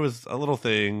 it was a little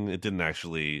thing. It didn't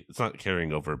actually, it's not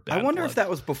carrying over bad I wonder blood. if that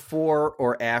was before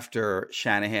or after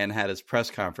Shanahan had his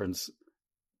press conference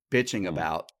bitching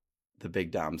about the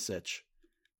Big Dom sitch.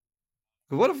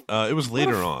 What if it was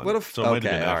later on? What if? So it might have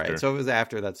okay, been all after. right. So it was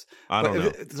after. I don't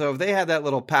know. So if they had that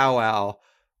little powwow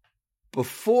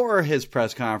before his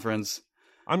press conference,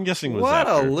 I'm guessing was what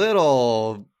after. a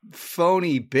little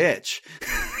phony bitch,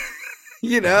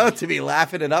 to be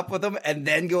laughing it up with him and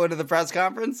then go into the press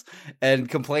conconference and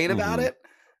complain about it,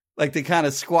 like to kind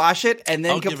of squash it and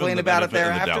then complain about it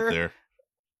thereafter.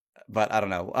 But I don't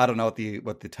know. I don't know what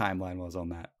the timeline was on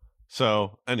that.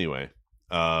 So anyway,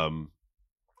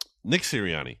 Nick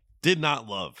Sirianni did not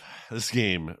love this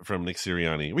game from Nick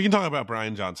Sirianni. We can talk about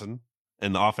Brian Johnson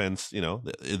and the offense,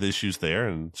 the issues there.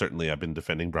 And certainly I've been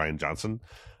defending Brian Johnson.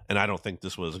 And I don't think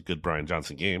this was a good Brian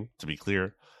Johnson game, to be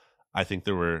clear. I think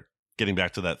there were, getting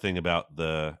back to that thing about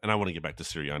and I want to get back to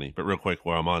Sirianni, but real quick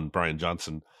while I'm on Brian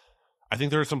Johnson, I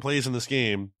think there are some plays in this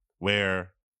game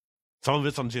where some of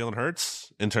it's on Jalen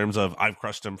Hurts in terms of I've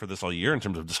crushed him for this all year in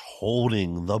terms of just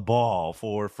holding the ball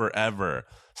for forever.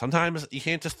 Sometimes you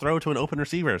can't just throw to an open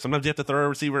receiver. Sometimes you have to throw a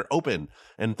receiver open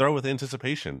and throw with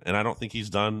anticipation. And I don't think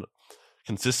he's done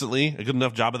consistently a good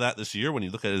enough job of that this year when you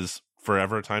look at his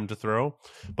forever time to throw.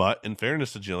 But in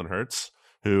fairness to Jalen Hurts,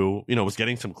 who, was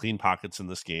getting some clean pockets in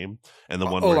this game, and the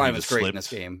one where he was just great slipped. in this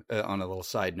game. On a little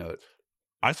side note,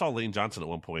 I saw Lane Johnson at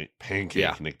one point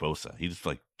pancake Nick Bosa. He just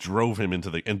drove him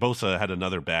into and Bosa had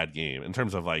another bad game in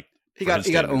terms of he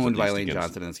got owned by Lane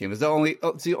Johnson in this game. It's the only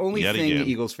thing the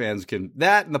Eagles fans can,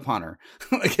 that and the punter,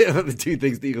 the two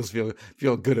things the Eagles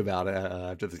feel good about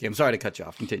after this game. Sorry to cut you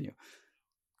off. Continue.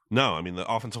 No, I mean the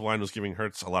offensive line was giving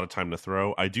Hurts a lot of time to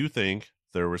throw. I do think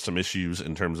there were some issues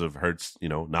in terms of Hurts,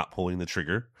 not pulling the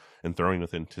trigger and throwing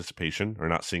with anticipation or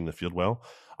not seeing the field well.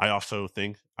 I also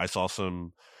think I saw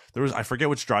I forget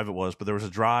which drive it was, but there was a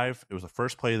drive. It was the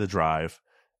first play of the drive.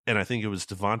 And I think it was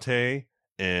Devontae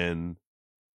and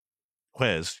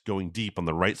Quez going deep on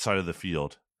the right side of the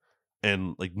field.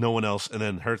 And no one else. And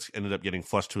then Hurts ended up getting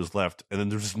flushed to his left. And then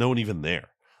there's just no one even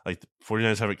there. The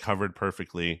 49ers have it covered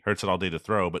perfectly. Hurts had all day to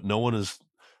throw, but no one is.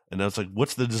 And I was like,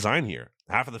 what's the design here?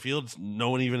 Half of the field, no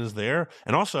one even is there.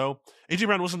 And also, A.J.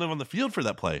 Brown wasn't even on the field for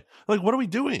that play. What are we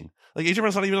doing? A.J.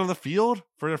 Brown's not even on the field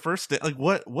for the first day.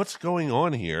 What's going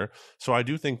on here? So I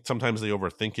do think sometimes they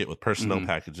overthink it with personnel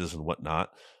packages and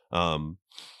whatnot. But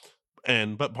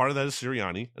part of that is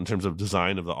Sirianni in terms of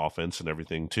design of the offense and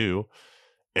everything too.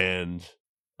 And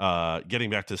getting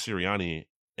back to Sirianni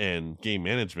and game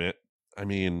management, I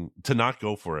mean, to not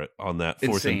go for it on that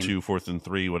 4th and 2, 4th and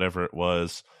 3, whatever it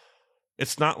was,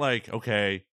 it's not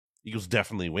okay, Eagles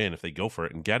definitely win if they go for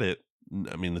it and get it.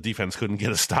 I mean, the defense couldn't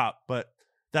get a stop, but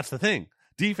that's the thing.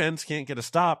 Defense can't get a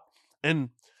stop, and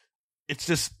it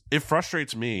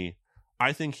frustrates me.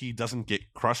 I think he doesn't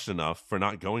get crushed enough for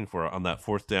not going for it on that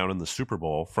 4th down in the Super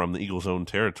Bowl from the Eagles' own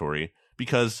territory,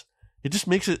 because it just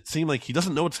makes it seem like he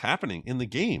doesn't know what's happening in the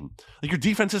game. Your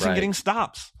defense isn't getting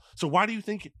stops. So why do you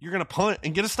think you're going to punt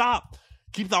and get a stop?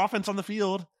 Keep the offense on the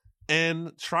field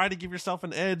and try to give yourself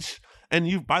an edge.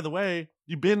 And by the way,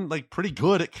 you've been pretty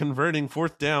good at converting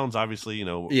 4th downs, obviously,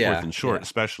 4th and short,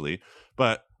 especially.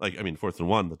 But Like, I mean, 4th and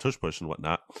 1, the tush push and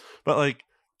whatnot. But like,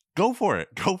 go for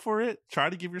it. Go for it. Try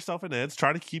to give yourself an edge.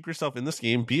 Try to keep yourself in this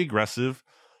game. Be aggressive.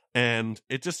 And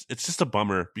it's just a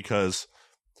bummer because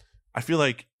I feel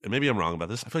like, and maybe I'm wrong about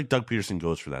this, I feel like Doug Peterson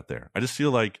goes for that there. I just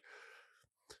feel like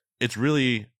it's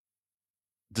really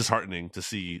disheartening to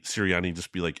see Sirianni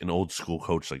just be like an old school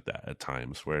coach like that at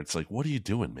times, where it's like, what are you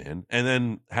doing, man? And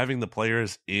then having the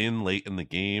players in late in the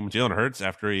game. Jalen Hurts,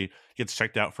 after he gets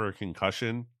checked out for a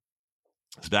concussion,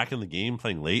 is back in the game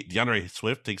playing late. DeAndre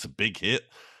Swift takes a big hit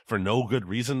for no good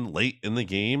reason late in the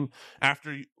game.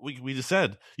 After we just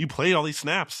said, you played all these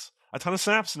snaps, a ton of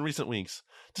snaps in recent weeks.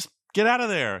 Just get out of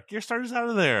there. Get your starters out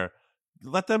of there.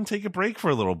 Let them take a break for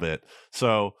a little bit.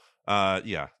 So,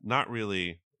 yeah, not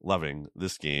really loving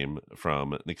this game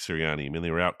from Nick Sirianni. I mean,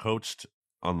 they were outcoached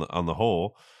on the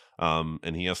whole,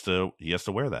 and he has to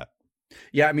wear that.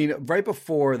 Yeah, I mean, right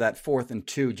before that 4th and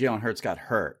 2, Jalen Hurts got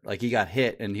hurt. Like, he got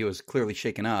hit and he was clearly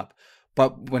shaken up.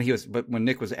 But when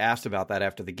Nick was asked about that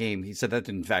after the game, he said that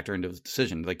didn't factor into his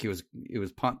decision. Like, it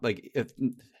was punt. Like, if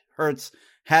Hurts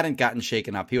hadn't gotten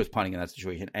shaken up, he was punting in that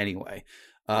situation anyway.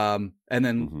 And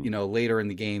then later in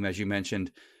the game, as you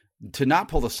mentioned, to not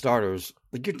pull the starters,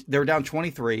 like they were down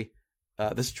 23.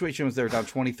 The situation was they were down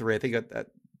 23. I think what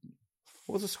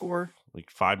was the score? Like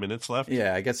 5 minutes left.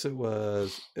 Yeah, I guess it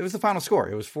was the final score.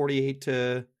 It was 42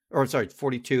 to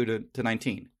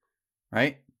 19,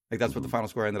 right? Like that's what the final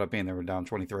score ended up being. They were down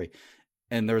 23,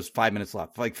 and there was 5 minutes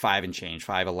left, like 5 and change,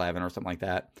 5:11 or something like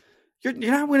that. You're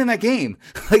not winning that game.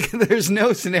 Like there's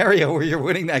no scenario where you're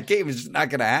winning that game. It's just not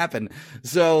going to happen.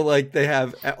 So like they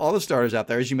have all the starters out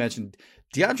there, as you mentioned.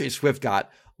 DeAndre Swift got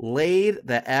laid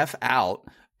the F out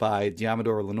by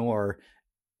Diamador Lenore.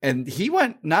 And he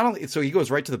went so he goes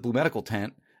right to the Blue Medical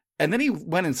tent, and then he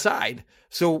went inside.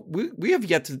 So we have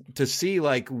yet to see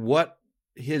like what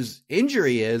his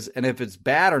injury is and if it's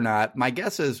bad or not. My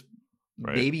guess is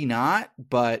maybe not,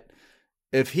 but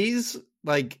if he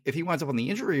winds up on the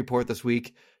injury report this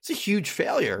week, it's a huge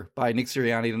failure by Nick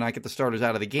Sirianni to not get the starters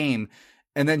out of the game.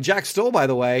 And then Jack Stoll, by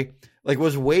the way, like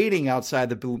was waiting outside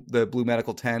the Blue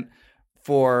Medical tent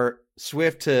for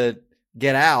Swift to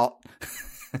get out.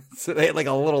 So they had like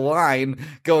a little line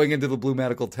going into the Blue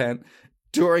Medical tent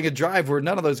during a drive where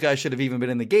none of those guys should have even been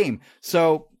in the game.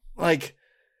 So like,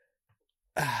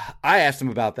 I asked him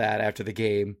about that after the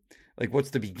game. Like,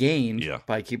 what's to be gained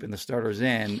by keeping the starters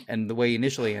in? And the way he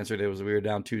initially answered it was we were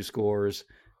down 2 scores.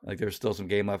 Like there's still some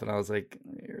game left. And I was like,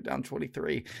 you're down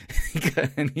 23.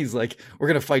 And he's like, we're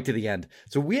going to fight to the end.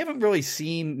 So we haven't really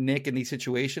seen Nick in these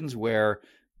situations where,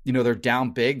 they're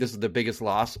down big. This is the biggest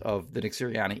loss of the Nick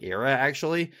Sirianni era,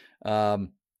 actually.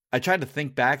 I tried to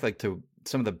think back like to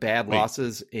some of the bad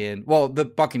losses in, the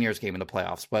Buccaneers game in the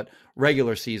playoffs, but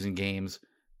regular season games.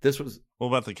 This was. What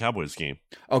about the Cowboys game?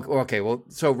 Okay. Well,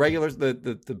 so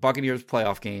the Buccaneers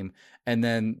playoff game and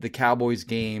then the Cowboys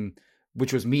game,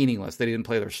 which was meaningless. They didn't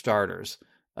play their starters.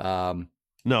 No,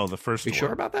 the first one. You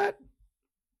sure about that?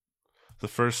 The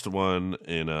first one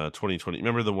in 2020.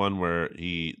 Remember the one where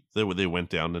they went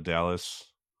down to Dallas?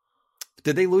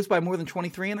 Did they lose by more than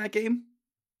 23 in that game?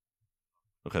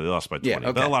 Okay, they lost by 20. Yeah,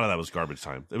 okay. But a lot of that was garbage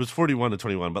time. It was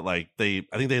 41-21, but like I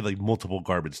think they had like multiple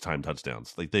garbage time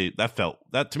touchdowns. Like that felt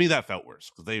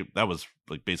worse because that was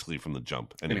like basically from the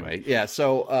jump. Anyway, yeah.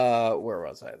 So where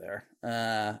was I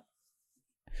there?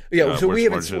 So we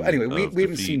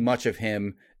haven't seen much of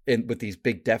him with these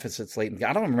big deficits late in the game.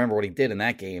 I don't remember what he did in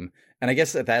that game. And I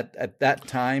guess at that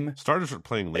time, starters were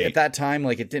playing late. At that time,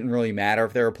 like it didn't really matter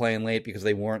if they were playing late because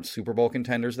they weren't Super Bowl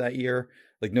contenders that year.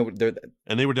 Like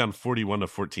and they were down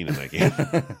 41-14 in that game.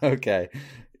 Okay,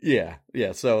 yeah.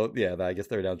 So I guess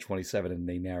they were down 27 and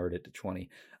they narrowed it to 20.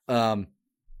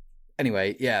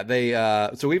 Anyway, yeah, they.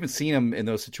 So we haven't seen him in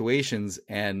those situations,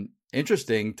 and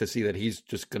interesting to see that he's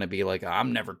just going to be like,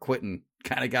 I'm never quitting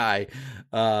kind of guy,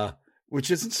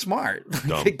 which isn't smart.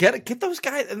 Get those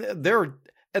guys.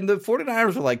 And the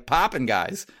 49ers were like popping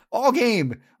guys all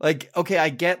game. Like, okay, I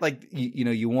get like,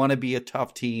 you want to be a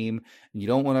tough team and you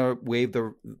don't want to wave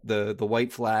the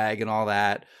white flag and all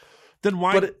that. Then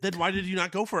why did you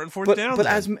not go for it on fourth down? But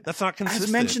that's not consistent. As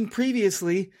mentioned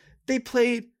previously, they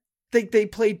played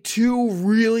 2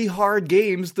 really hard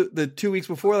games the 2 weeks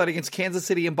before that against Kansas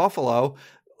City and Buffalo.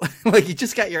 Like you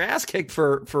just got your ass kicked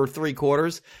for 3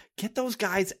 quarters. Get those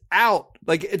guys out.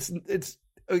 Like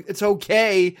it's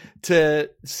okay to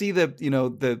see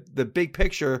the big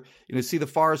picture, see the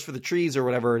forest for the trees or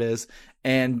whatever it is,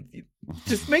 and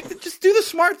just do the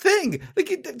smart thing.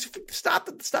 Like stop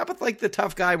with like the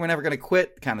tough guy, we're never going to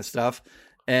quit kind of stuff.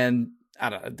 And I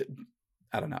don't know.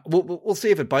 I don't know. We'll see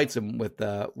if it bites him with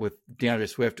DeAndre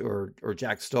Swift or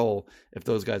Jack Stoll, if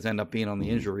those guys end up being on the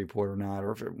injury report or not,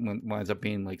 or if it winds up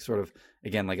being like sort of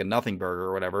again like a nothing burger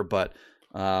or whatever. But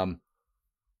I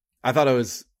thought it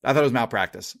was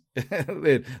malpractice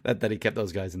that he kept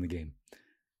those guys in the game.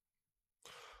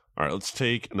 All right, let's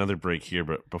take another break here.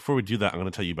 But before we do that, I'm going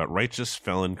to tell you about Righteous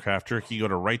Felon Craft Jerky. Go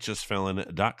to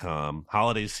righteousfelon.com.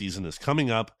 Holiday season is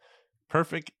coming up.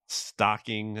 Perfect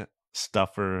stocking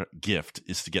stuffer gift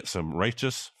is to get some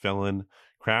Righteous Felon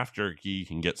Craft Jerky. You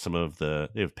can get some of they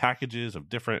have packages of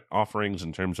different offerings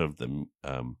in terms of the,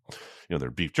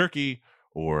 their beef jerky,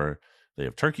 or they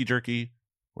have turkey jerky,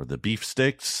 or the beef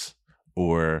sticks,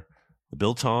 or the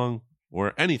biltong,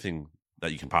 or anything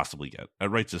that you can possibly get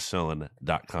at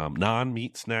righteousfelon.com.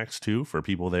 Non-meat snacks, too, for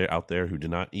people out there who do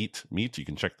not eat meat. You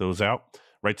can check those out.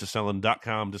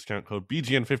 righteousfelon.com, discount code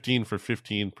BGN15 for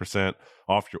 15%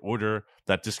 off your order.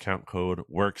 That discount code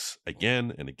works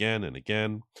again and again and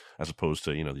again, as opposed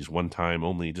to, these one-time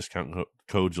only discount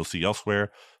codes you'll see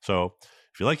elsewhere. So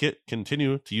if you like it,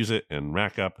 continue to use it and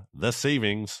rack up the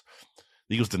savings.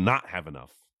 The Eagles did not have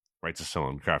enough Righteous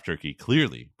Felon Craft Jerky,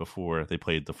 clearly, before they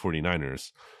played the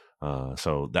 49ers.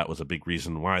 So that was a big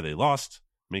reason why they lost.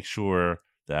 Make sure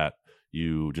that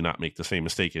you do not make the same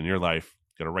mistake in your life.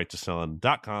 Go to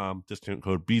righteousfelon.com, discount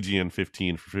code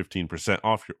BGN15 for 15%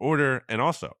 off your order. And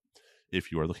also,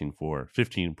 if you are looking for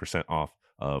 15% off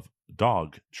of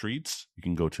dog treats, you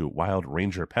can go to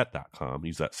wildrangerpet.com.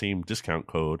 Use that same discount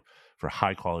code for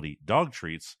high-quality dog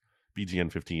treats,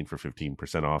 BGN15 for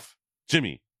 15% off.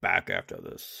 Jimmy. Back after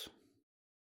this.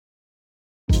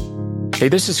 Hey,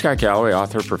 this is Scott Galloway,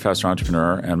 author, professor,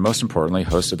 entrepreneur, and most importantly,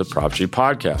 host of the Prop G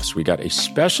podcast. We got a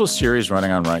special series running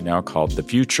on right now called The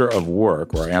Future of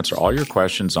Work, where I answer all your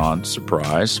questions on,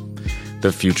 surprise,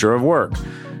 the future of work.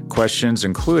 Questions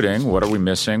including, what are we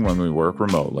missing when we work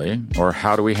remotely? Or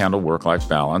how do we handle work-life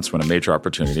balance when a major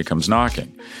opportunity comes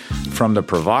knocking? From the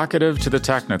provocative to the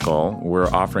technical, we're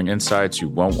offering insights you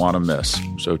won't want to miss.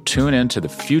 So tune in to The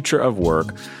Future of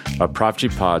Work, a Prop G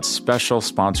Pod special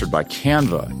sponsored by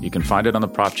Canva. You can find it on the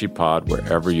Prop G Pod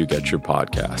wherever you get your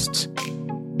podcasts.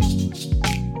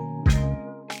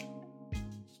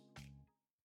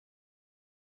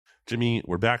 Jimmy,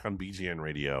 we're back on BGN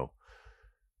Radio.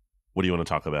 What do you want to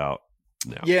talk about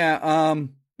now? Yeah,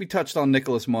 we touched on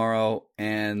Nicholas Morrow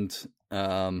and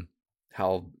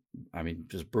how,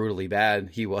 just brutally bad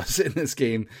he was in this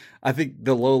game. I think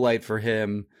the low light for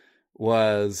him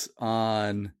was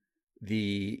on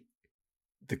the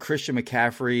Christian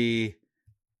McCaffrey.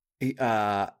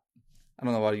 I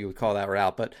don't know what you would call that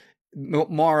route, but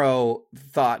Morrow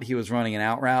thought he was running an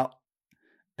out route,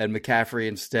 and McCaffrey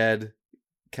instead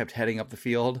kept heading up the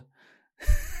field.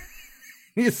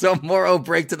 You saw Morrow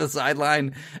break to the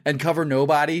sideline and cover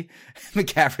nobody.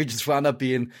 McCaffrey just wound up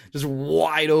being just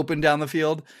wide open down the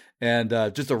field, and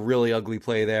just a really ugly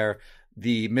play there.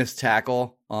 The missed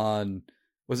tackle on,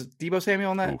 was it Deebo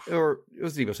Samuel on that? Oof. Or it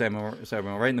was Deebo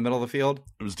Samuel right in the middle of the field?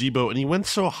 It was Deebo, and he went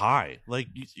so high. Like,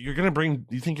 you think you're going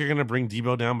to bring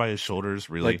Deebo down by his shoulders,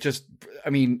 really?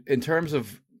 In terms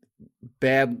of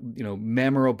bad,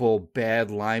 memorable bad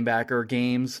linebacker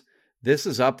games, this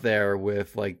is up there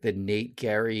with like the Nate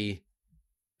Gary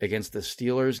against the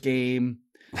Steelers game,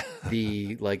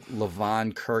 the like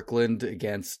Levon Kirkland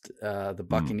against the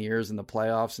Buccaneers in the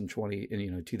playoffs in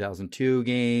 2002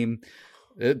 game.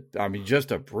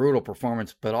 Just a brutal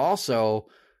performance, but also,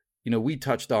 we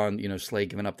touched on, Slade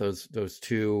giving up those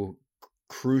two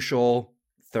crucial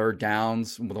third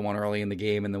downs, the one early in the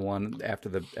game and the one after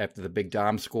the big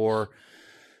Dom score.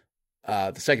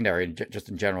 The secondary, just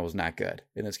in general, was not good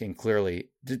in this game. Clearly,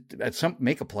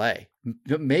 make a play,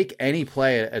 make any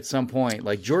play at some point.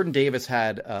 Like Jordan Davis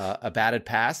had a batted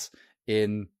pass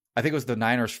in, I think it was the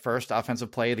Niners' first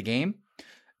offensive play of the game.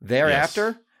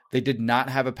 Thereafter, they did not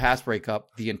have a pass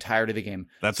breakup the entirety of the game.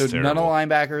 That's so terrible. None of the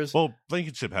linebackers. Well,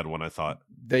 Blankenship had one, I thought.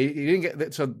 He didn't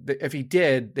get. So if he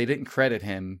did, they didn't credit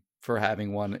him for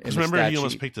having one. Because remember, he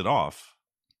almost picked it off.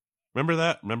 Remember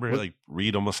that? Like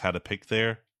Reed almost had a pick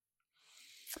there.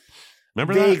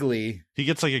 Remember vaguely that? He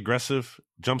gets like aggressive,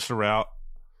 jumps a route.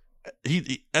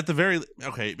 He at the very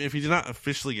if he did not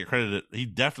officially get credited, he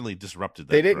definitely disrupted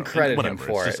that. They didn't throw. credit him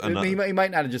for it. He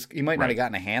might not have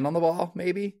gotten a hand on the ball,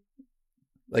 maybe.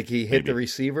 Like he hit the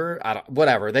receiver.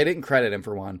 Whatever. They didn't credit him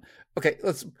for one. Okay,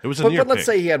 let's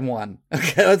say he had one.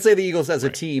 Okay, let's say the Eagles as a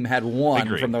team had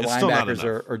one from their linebackers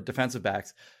or defensive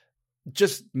backs.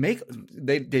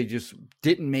 They just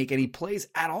didn't make any plays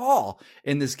at all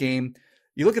in this game.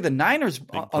 You look at the Niners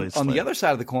on the other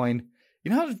side of the coin.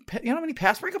 You know how many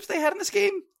pass breakups they had in this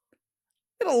game?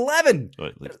 They had 11.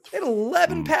 They had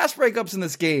 11 pass breakups in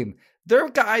this game. their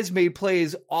guys made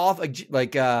plays off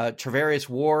like Travarius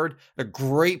Ward, a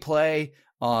great play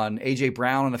on A.J.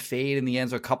 Brown on a fade in the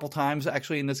end zone a couple times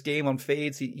actually in this game on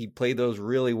fades. He played those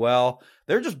really well.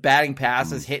 They're just batting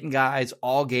passes, hitting guys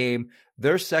all game.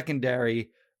 Their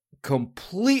secondary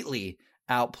completely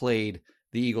outplayed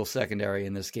the Eagles secondary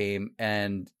in this game.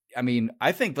 And I mean,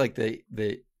 I think like the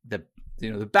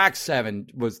back seven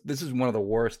this is one of the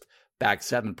worst back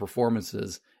seven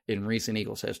performances in recent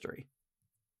Eagles history.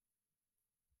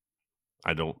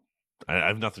 I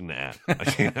have nothing to add.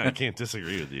 I can't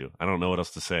disagree with you. I don't know what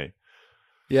else to say.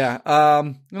 Yeah.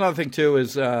 Another thing too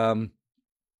is what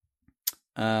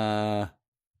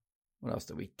else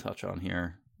did we touch on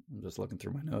here? I'm just looking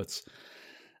through my notes.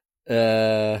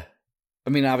 I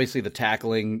mean, obviously the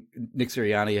tackling. Nick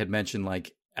Sirianni had mentioned,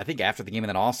 like, I think after the game, and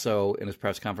then also in his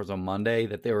press conference on Monday,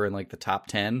 that they were in like the top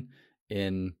 10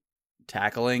 in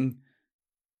tackling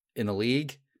in the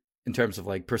league in terms of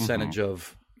like percentage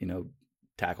of,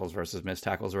 tackles versus missed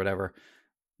tackles or whatever.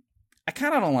 I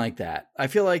kind of don't like that. I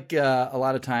feel like a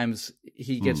lot of times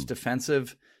he gets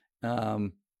defensive.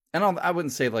 And I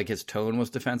wouldn't say like his tone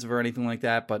was defensive or anything like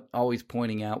that, but always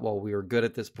pointing out, well, we were good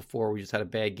at this before. We just had a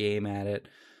bad game at it.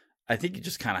 I think you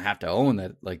just kind of have to own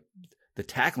that, like, the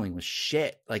tackling was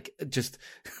shit. Like, just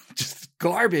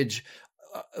garbage.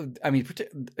 I mean,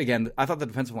 again, I thought the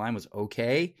defensive line was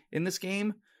okay in this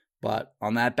game, but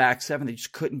on that back seven, they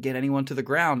just couldn't get anyone to the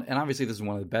ground. And obviously, this is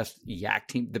one of the best yak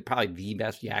team, probably the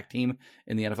best yak team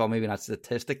in the NFL. Maybe not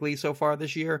statistically so far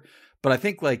this year, but I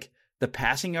think like the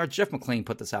passing yards. Jeff McClain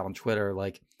put this out on Twitter.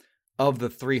 Like, of the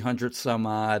 300 some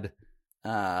odd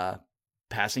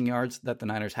passing yards that the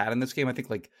Niners had in this game, I think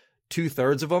like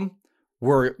 2/3 of them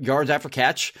were yards after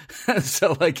catch.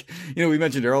 So like, we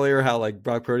mentioned earlier how like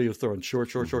Brock Purdy was throwing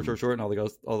short, and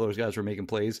all those guys were making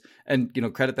plays, and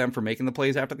credit them for making the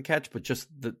plays after the catch, but just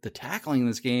the tackling in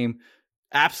this game,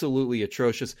 absolutely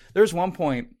atrocious. There's one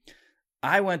point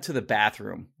I went to the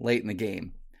bathroom late in the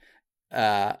game.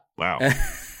 Wow.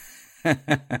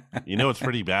 It's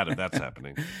pretty bad if that's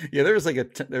happening. Yeah, there was like a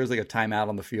timeout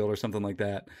on the field or something like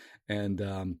that, and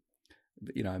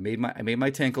I made my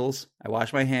tinkles. I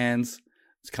washed my hands.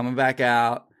 It's coming back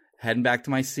out, heading back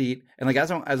to my seat, and like as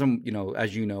I'm in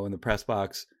the press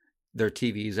box, there are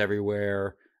TVs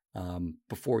everywhere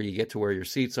before you get to where your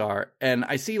seats are, and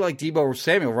I see like Deebo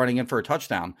Samuel running in for a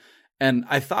touchdown, and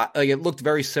I thought like it looked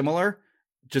very similar,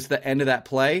 just the end of that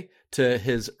play to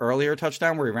his earlier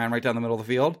touchdown where he ran right down the middle of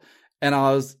the field. And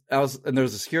and there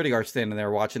was a security guard standing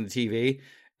there watching the TV.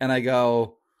 And I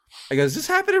go, is this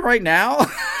happening right now?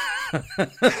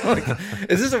 Like,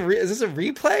 is this a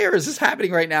replay or is this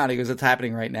happening right now? And he goes, it's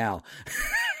happening right now.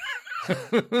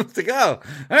 It's like, oh,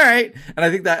 all right. And I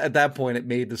think that at that point it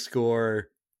made the score.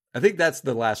 I think that's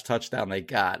the last touchdown they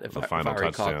got, if I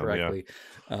recall correctly.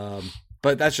 Yeah.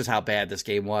 But that's just how bad this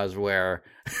game was, where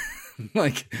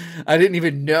like I didn't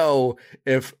even know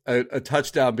if a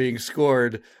touchdown being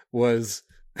scored was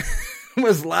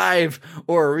live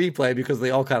or a replay because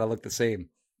they all kind of look the same.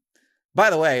 By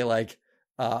the way, like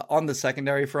on the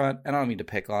secondary front, and I don't mean to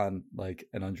pick on like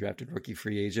an undrafted rookie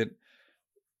free agent.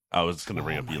 I was going to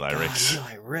bring up Eli Ricks.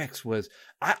 Eli Ricks was.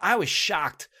 I was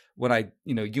shocked when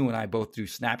you and I both do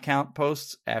snap count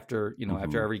posts after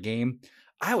after every game.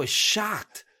 I was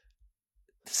shocked.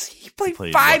 He played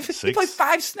five. He played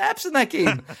 5 snaps in that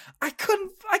game. I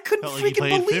couldn't freaking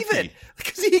believe 50. It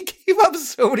because he gave up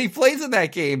so many plays in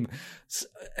that game.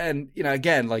 And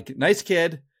again, like, nice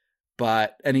kid,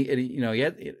 but he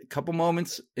had a couple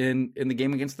moments in the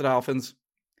game against the Dolphins.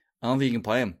 I don't think you can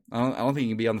play him. I don't think he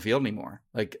can be on the field anymore.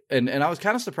 Like, and I was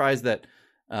kind of surprised that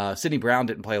Sidney Brown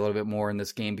didn't play a little bit more in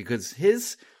this game because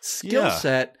his skill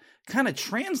set kind of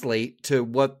translates to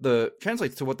what the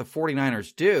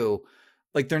 49ers do.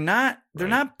 Like, they're not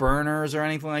burners or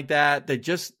anything like that. They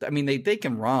just, they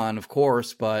can run, of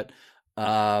course, but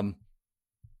I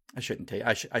should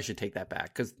take that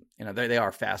back because they are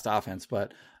a fast offense,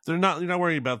 but you're not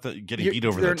worried about getting beat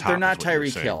over the top. They're not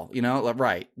Tyreek Hill,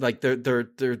 right? Like they're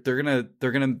gonna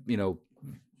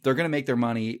make their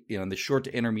money, in the short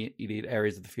to intermediate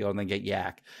areas of the field and then get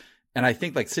yak. And I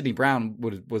think like Sidney Brown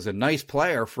was a nice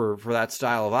player for that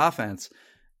style of offense.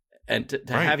 And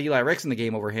to have Eli Ricks in the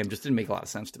game over him just didn't make a lot of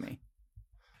sense to me.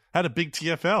 Had a big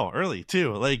TFL early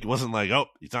too. Like, it wasn't like, oh,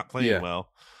 he's not playing well.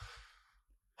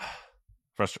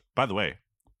 By the way,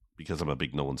 because I'm a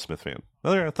big Nolan Smith fan,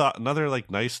 another like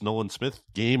nice Nolan Smith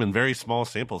game and very small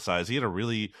sample size. He had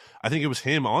I think it was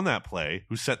him on that play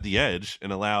who set the edge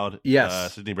and allowed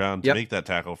Sidney Brown to make that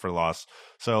tackle for loss.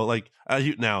 So like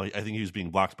now I think he was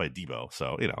being blocked by Deebo.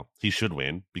 So he should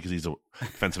win because he's a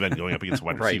defensive end going up against a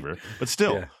wide receiver. But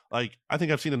still, like, I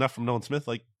think I've seen enough from Nolan Smith.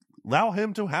 Like, allow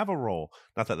him to have a role.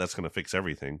 Not that that's going to fix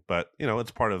everything, but,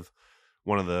 it's part of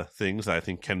one of the things that I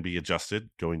think can be adjusted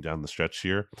going down the stretch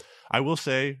here. I will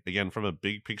say, again, from a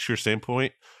big picture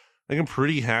standpoint, I think I'm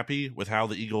pretty happy with how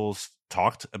the Eagles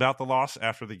talked about the loss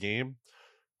after the game.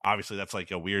 Obviously, that's like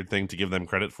a weird thing to give them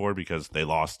credit for because they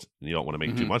lost, and you don't want to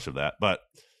make too much of that. But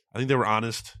I think they were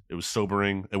honest. It was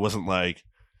sobering. It wasn't like,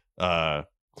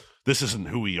 this isn't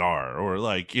who we are, or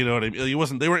like, you know what I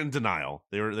mean? They weren't in denial.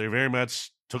 They very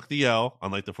much took the L,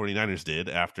 unlike the 49ers did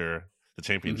after the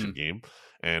championship game.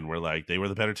 And we're like, they were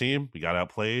the better team. We got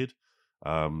outplayed.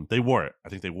 They wore it. I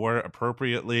think they wore it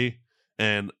appropriately,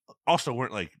 and also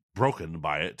weren't like broken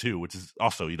by it too, which is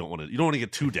also you don't want to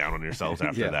get too down on yourselves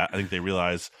after that. I think they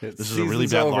realize this is a really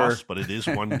bad loss, but it is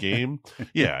one game.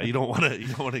 Yeah, you don't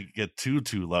want to get too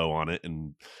low on it,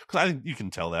 and because I think you can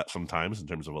tell that sometimes in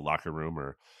terms of a locker room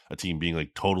or a team being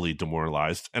like totally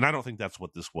demoralized. And I don't think that's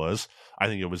what this was. I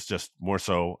think it was just more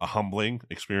so a humbling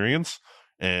experience.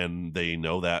 And they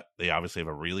know that they obviously have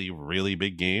a really, really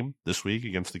big game this week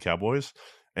against the Cowboys.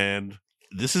 And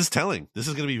this is telling. This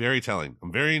is going to be very telling.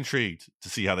 I'm very intrigued to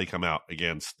see how they come out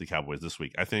against the Cowboys this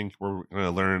week. I think we're going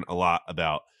to learn a lot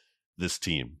about this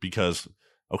team because,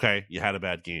 okay, you had a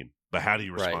bad game, but how do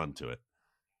you respond to it?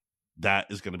 That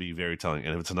is going to be very telling.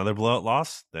 And if it's another blowout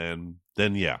loss, then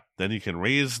you can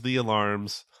raise the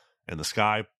alarms, and the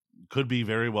sky could be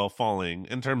very well falling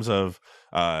in terms of,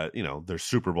 their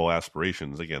Super Bowl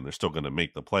aspirations. Again, they're still going to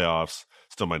make the playoffs,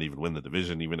 still might even win the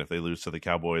division, even if they lose to the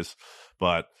Cowboys.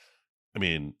 But I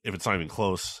mean, if it's not even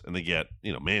close and they get,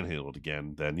 manhandled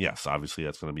again, then yes, obviously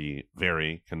that's going to be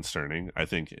very concerning. I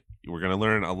think we're going to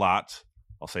learn a lot.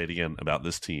 I'll say it again about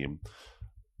this team,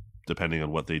 depending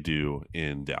on what they do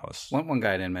in Dallas. One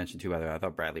guy I didn't mention too, by the way, I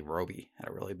thought Bradley Roby had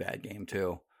a really bad game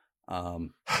too.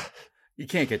 You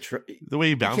can't get the way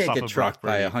he bounced off of trucked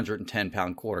by a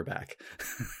 110-pound quarterback,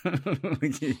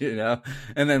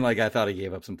 And then I thought he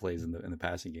gave up some plays in the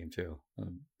passing game too.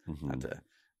 Not to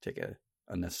take a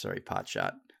unnecessary pot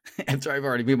shot after I've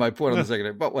already made my point on the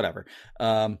second, but whatever.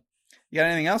 You got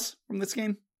anything else from this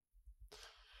game?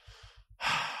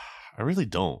 I really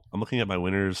don't. I'm looking at my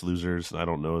winners, losers, and I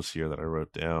don't notice here that I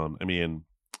wrote down. I mean,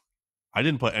 I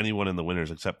didn't put anyone in the winners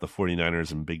except the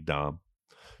 49ers and Big Dom.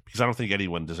 Because I don't think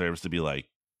anyone deserves to be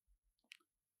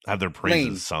have their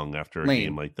praises sung after a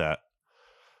game like that.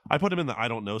 I put him in the I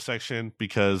don't know section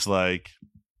because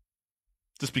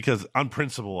just because on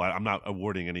principle, I'm not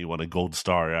awarding anyone a gold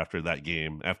star after that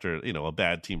game, after, a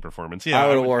bad team performance. Yeah, I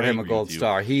would award him a gold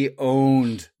star. He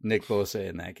owned Nick Bosa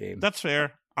in that game. That's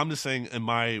fair. I'm just saying in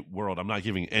my world, I'm not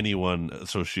giving anyone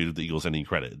associated with the Eagles any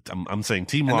credit. I'm saying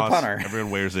team loss,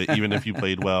 everyone wears it, even if you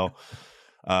played well.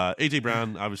 AJ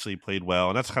Brown obviously played well,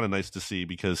 and that's kind of nice to see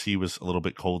because he was a little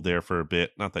bit cold there for a bit.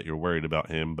 Not that you're worried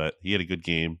about him, but he had a good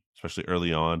game, especially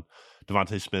early on.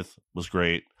 Devontae Smith was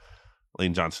great.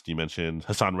 Lane Johnson, you mentioned.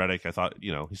 Hassan Reddick, I thought, he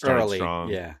started early, strong.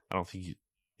 Yeah. I don't think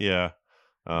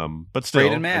but still,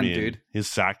 Braden Mann, dude. His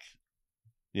sack.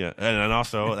 Yeah, and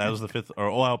also that was the fifth.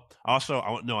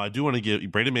 I do want to give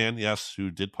Braden Mann, yes,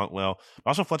 who did punt well.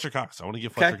 Also Fletcher Cox. I want to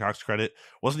give Fletcher Cox credit.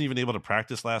 Wasn't even able to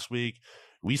practice last week.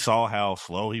 We saw how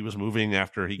slow he was moving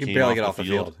after he came off the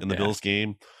field in the Bills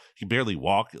game. He barely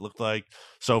walked, it looked like.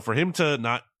 So for him to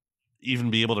not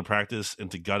even be able to practice and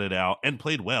to gut it out, and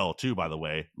played well too, by the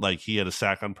way. He had a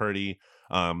sack on Purdy.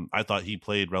 I thought he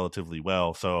played relatively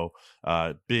well. So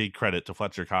big credit to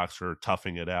Fletcher Cox for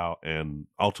toughing it out, and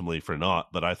ultimately for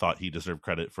not. But I thought he deserved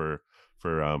credit for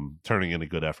turning in a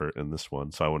good effort in this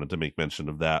one. So I wanted to make mention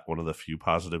of that, one of the few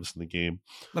positives in the game.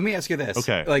 Let me ask you this.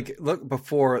 Okay. Look,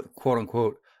 before, quote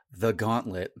unquote, the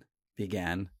gauntlet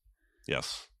began.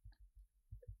 Yes.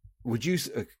 Would you,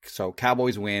 so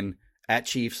Cowboys win, at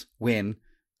Chiefs win,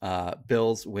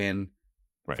 Bills win,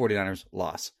 right. 49ers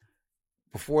loss.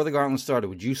 Before the gauntlet started,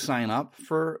 would you sign up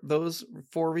for those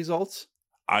 4 results?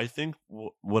 I think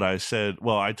what I said,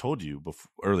 I told you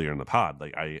earlier in the pod,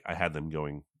 I had them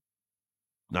going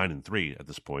 9-3 at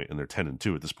this point, and they're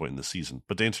 10-2 at this point in the season.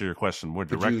 But to answer your question more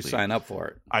directly, would you sign up for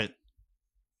it?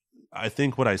 I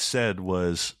think what I said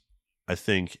was, I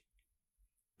think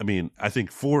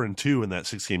 4-2 in that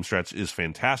 6-game stretch is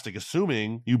fantastic,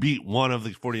 assuming you beat one of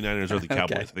the 49ers or the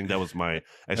Cowboys. Okay. I think that was my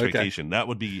expectation. Okay. That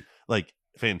would be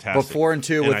fantastic. But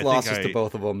 4-2 with losses to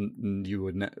both of them, you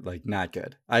would not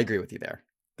good. I agree with you there.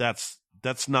 That's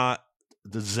not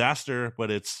disaster,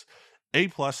 but it's A+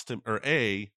 or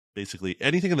A. Basically,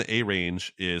 anything in the A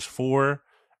range is 4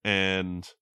 and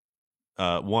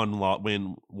 1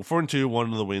 win. 4-2, one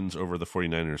of the wins over the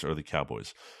 49ers or the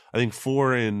Cowboys. I think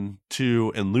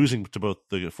 4-2 and losing to both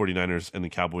the 49ers and the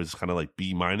Cowboys is kind of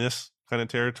B- kind of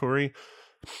territory.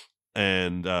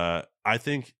 And I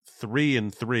think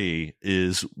 3-3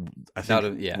 is, I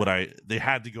think they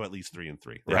had to go at least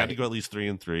 3-3. They had to go at least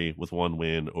 3-3 with one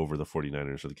win over the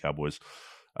 49ers or the Cowboys.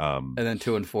 And then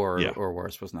 2-4 or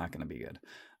worse was not going to be good.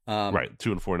 Right.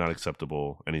 2-4, not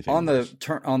acceptable. Anything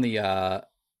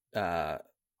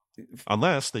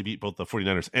unless they beat both the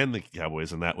 49ers and the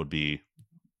Cowboys, and that would be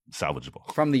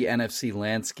salvageable. From the NFC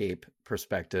landscape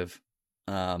perspective,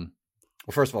 well,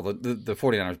 first of all, the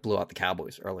 49ers blew out the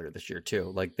Cowboys earlier this year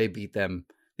too. Like they beat them.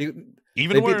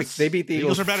 Even worse. They beat the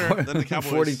Eagles are better than the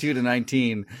Cowboys.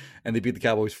 42-19, and they beat the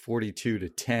Cowboys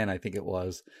 42-10, I think it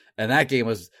was. And that game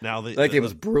was game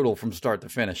was brutal from start to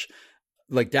finish.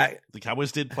 Like that, the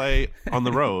Cowboys did play on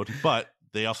the road, but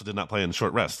they also did not play in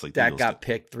short rest. Like Dak got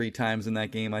picked 3 times in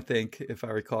that game, I think, if I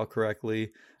recall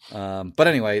correctly. But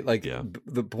anyway,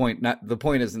 the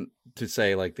point isn't to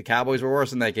say like the Cowboys were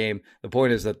worse in that game. The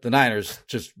point is that the Niners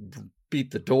just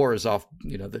beat the doors off,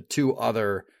 the 2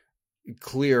 other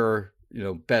clear,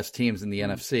 best teams in the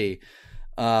NFC.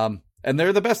 And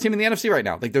they're the best team in the NFC right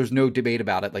now. Like there's no debate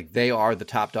about it. Like they are the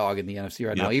top dog in the NFC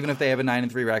right now. Even if they have a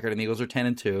 9-3 record and the Eagles are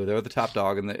 10-2, they're the top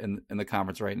dog in the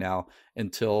conference right now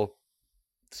until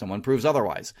someone proves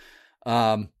otherwise.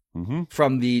 From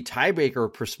the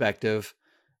tiebreaker perspective,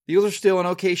 the Eagles are still in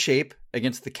okay shape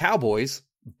against the Cowboys,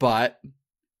 but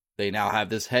they now have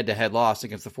this head-to-head loss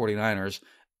against the 49ers.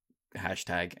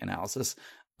 #analysis.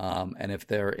 And if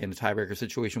they're in a tiebreaker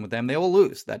situation with them, they will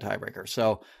lose that tiebreaker.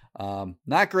 So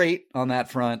not great on that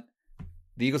front.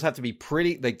 The Eagles have to be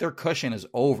their cushion is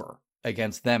over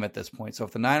against them at this point. So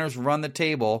if the Niners run the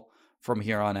table from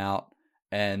here on out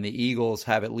and the Eagles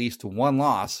have at least 1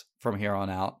 loss from here on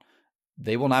out,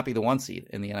 they will not be the 1 seed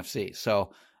in the NFC.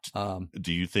 So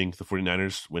do you think the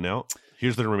 49ers win out?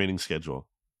 Here's the remaining schedule.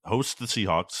 Host the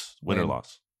Seahawks, win or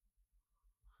loss.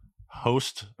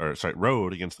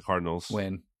 Road against the Cardinals.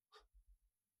 Win.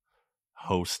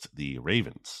 Host the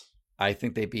Ravens. I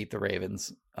think they beat the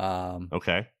Ravens.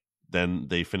 Okay. Then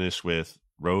they finish with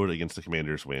road against the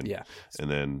Commanders, win. Yeah. And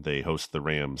then they host the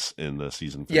Rams in the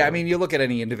season finale. Yeah, I mean, you look at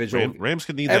any individual. Rams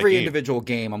could need every that game. individual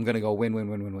game, I'm going to go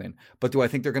win. But do I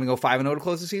think they're going to go 5-0 to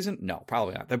close the season? No,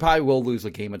 probably not. They probably will lose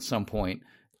a game at some point.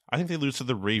 I think they lose to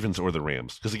the Ravens or the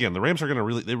Rams. Because, again, the Rams are going to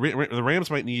really – the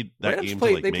Rams might need that game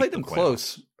to They played them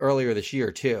close earlier this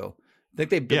year, too. I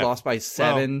think they lost by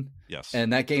 7. Well, yes.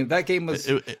 And that game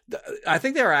was I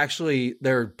think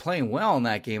they're playing well in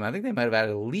that game. I think they might have had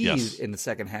a lead in the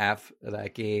second half of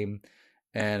that game.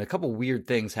 And a couple weird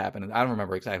things happened. I don't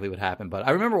remember exactly what happened, but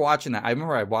I remember watching that. I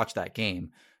remember I watched that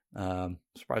game.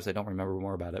 Surprised I don't remember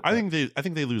more about it. I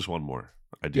think they lose 1 more.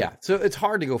 I do. Yeah. So it's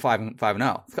hard to go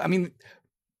 5-0. I mean,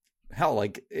 hell,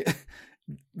 like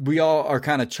we all are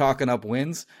kind of chalking up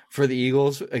wins for the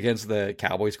Eagles against the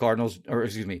Cowboys, Cardinals, or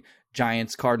excuse me,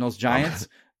 Giants, Cardinals, Giants.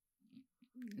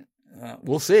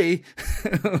 We'll see.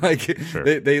 Sure.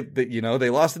 They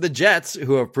lost to the Jets,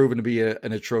 who have proven to be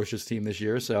an atrocious team this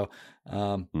year. So I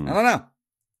don't know.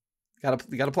 Got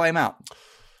to play them out.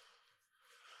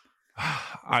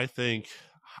 I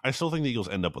still think the Eagles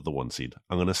end up with the 1 seed.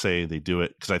 I'm going to say they do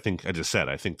it because I think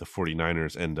the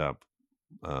 49ers end up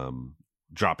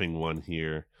dropping 1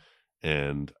 here,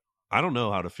 and I don't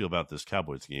know how to feel about this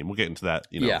Cowboys game. We'll get into that,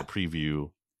 the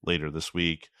preview later this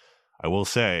week. I will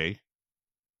say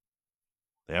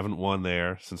they haven't won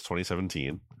there since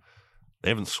 2017. They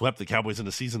haven't swept the Cowboys in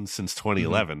the season since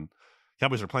 2011. Mm-hmm.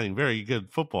 Cowboys are playing very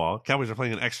good football. Cowboys are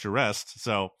playing an extra rest,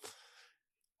 so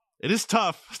it is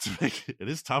tough to pick. It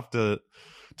is tough to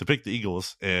pick the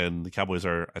Eagles, and the Cowboys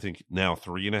are, I think, now 3.5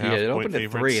 point favorites. It opened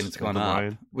at 3 and it's gone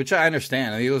up, which I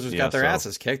understand. The Eagles just got their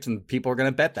asses kicked, and people are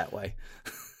going to bet that way.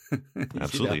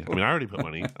 Absolutely. I mean, I already put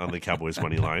money on the Cowboys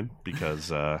money line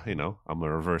because, I'm a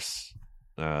reverse,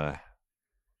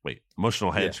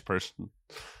 emotional hedge person.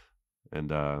 And,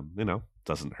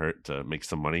 doesn't hurt to make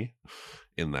some money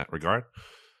in that regard.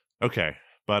 Okay.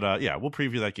 But, we'll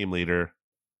preview that game later.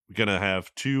 We're going to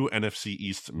have 2 NFC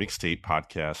East mixtape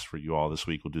podcasts for you all this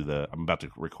week. I'm about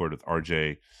to record with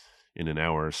RJ in an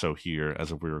hour or so here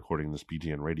as if we're recording this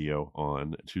BGN Radio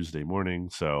on Tuesday morning.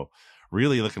 So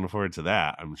really looking forward to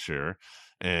that, I'm sure.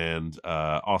 And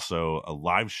also a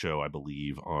live show, I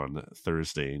believe, on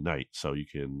Thursday night. So you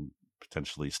can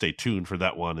potentially stay tuned for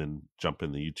that one and jump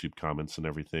in the YouTube comments and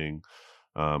everything.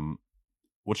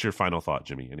 What's your final thought,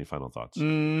 Jimmy? Any final thoughts?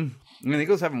 The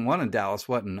Eagles haven't won in Dallas,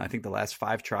 I think the last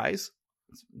 5 tries?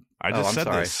 I just said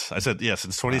this. I said,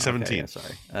 since 2017. Oh, okay,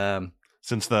 sorry.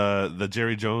 Since the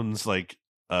Jerry Jones,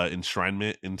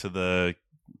 enshrinement into the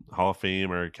Hall of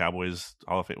Fame or Cowboys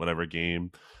Hall of Fame, whatever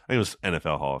game. I think it was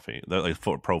NFL Hall of Fame, like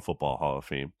Pro Football Hall of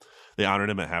Fame. They honored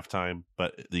him at halftime,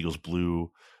 but the Eagles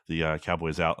blew the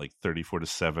Cowboys out like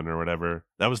 34-7 or whatever.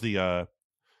 That was the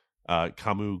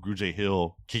Camus Grugier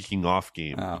Hill kicking off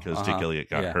game because Jake Elliott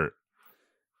got hurt.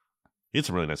 He had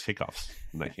some really nice kickoffs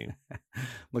in that game.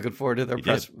 Looking forward to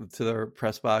their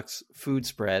press box food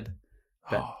spread.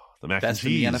 The mac best and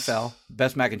cheese. in the NFL.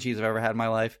 Best mac and cheese I've ever had in my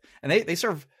life. And they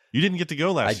serve. You didn't get to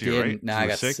go last year, right? No,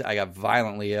 I got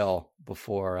violently ill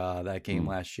before that game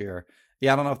last year.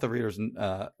 Yeah, I don't know if the readers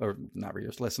or not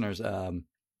readers, listeners.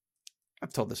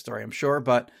 I've told this story, I'm sure,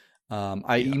 but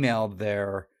I emailed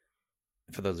their.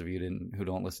 For those of you who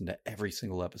don't listen to every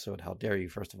single episode, how dare you?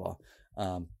 First of all,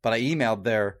 but I emailed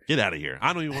their. Get out of here!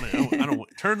 I don't even want to. I don't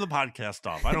turn the podcast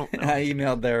off. I don't know. I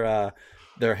emailed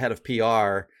their head of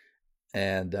PR,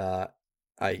 and I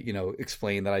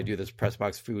explained that I do this press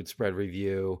box food spread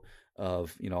review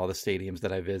of all the stadiums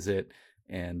that I visit,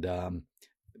 and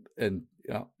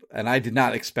I did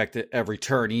not expect a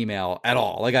return email at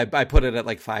all. Like I put it at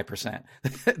like 5%.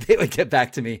 They would get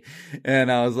back to me, and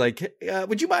I was like,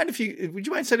 "Would you mind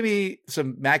sending me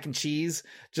some mac and cheese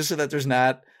just so that there's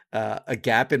not a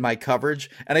gap in my coverage?"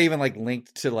 And I even like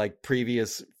linked to like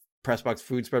previous press box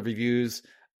food spread reviews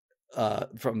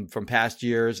from past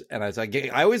years, and I was like,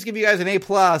 I always give you guys an A+.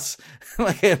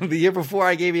 Like the year before,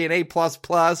 I gave you an A++,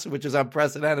 which is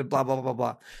unprecedented. Blah blah blah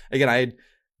blah. Again, I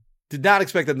did not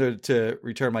expect them to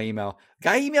return my email.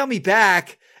 Guy emailed me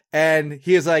back, and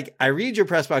he was like, I read your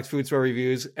press box food store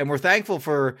reviews, and we're thankful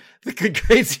for the good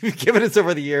grades you've given us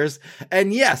over the years.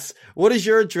 And yes, what is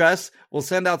your address? We'll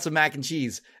send out some mac and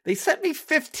cheese. They sent me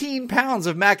 15 pounds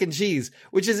of mac and cheese,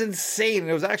 which is insane. And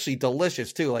it was actually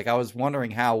delicious too. Like I was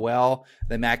wondering how well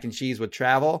the mac and cheese would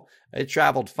travel. It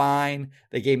traveled fine.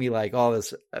 They gave me like all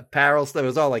this apparel stuff. It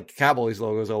was all like Cowboys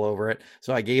logos all over it.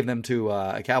 So I gave them to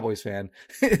a Cowboys fan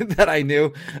that I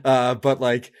knew. But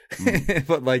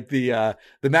the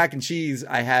mac and cheese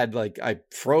I had, like I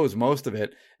froze most of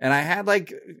it, and I had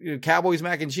like Cowboys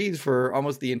mac and cheese for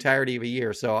almost the entirety of a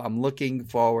year. So I'm looking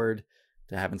forward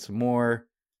to having some more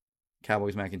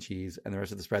Cowboys mac and cheese and the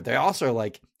rest of the spread. They also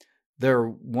like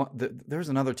there's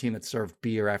another team that served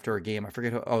beer after a game. I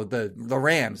forget who. Oh, the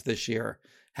Rams this year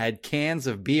had cans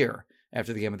of beer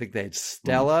after the game. I think they had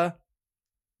Stella,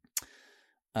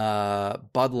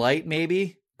 Bud Light,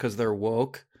 maybe because they're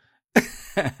woke.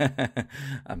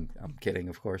 I'm kidding,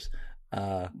 of course.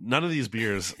 None of these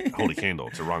beers hold a candle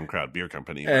to Wrong Crowd Beer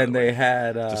Company. And they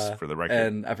had just for the record,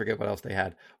 and I forget what else they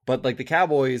had, but like the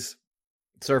Cowboys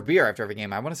serve beer after every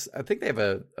game. I think they have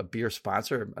a beer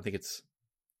sponsor. I think it's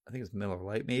Miller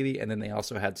Lite maybe, and then they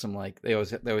also had some like they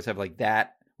always have like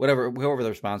that whoever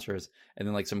their sponsor is, and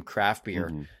then like some craft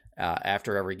beer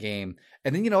after every game.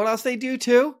 And then you know what else they do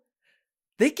too?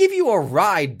 They give you a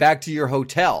ride back to your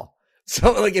hotel.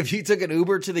 So like if you took an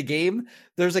Uber to the game,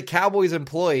 there's a Cowboys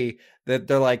employee that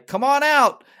they're like, come on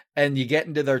out. And you get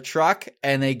into their truck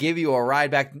and they give you a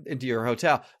ride back into your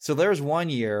hotel. So there's one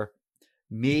year,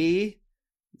 me,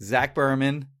 Zach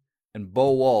Berman, and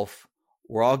Bo Wolf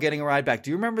were all getting a ride back. Do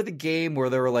you remember the game where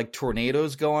there were like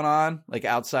tornadoes going on, like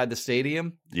outside the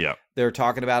stadium? Yeah. They were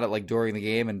talking about it like during the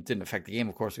game, and it didn't affect the game,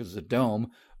 of course, because it was a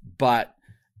dome. But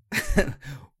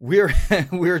we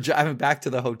were driving back to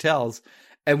the hotels,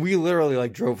 and we literally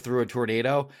like drove through a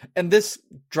tornado. And this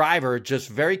driver just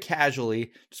very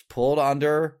casually just pulled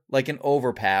under like an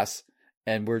overpass,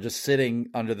 and we're just sitting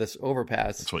under this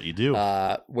overpass. That's what you do.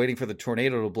 Waiting for the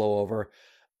tornado to blow over.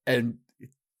 And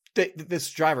this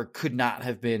driver could not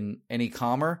have been any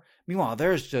calmer. Meanwhile,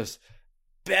 there's just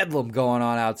bedlam going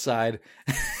on outside.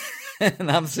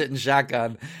 And I'm sitting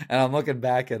shotgun, and I'm looking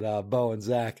back at Bo and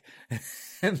Zach.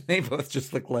 And they both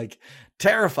just look like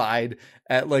terrified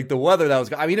at like the weather that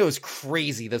was. I mean, it was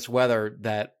crazy. This weather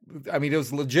it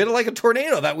was legit like a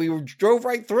tornado that we drove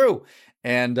right through,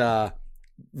 and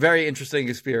very interesting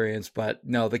experience. But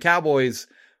no, the Cowboys,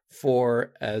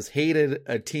 for as hated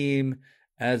a team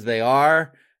as they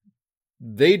are,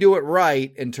 they do it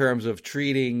right in terms of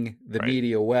treating the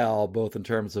media well, both in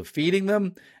terms of feeding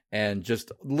them and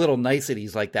just little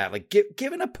niceties like that. Like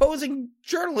giving opposing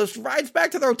journalists rides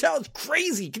back to their hotel. It's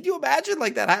crazy. Can you imagine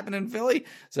like that happening in Philly?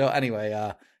 So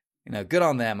anyway, good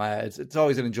on them. It's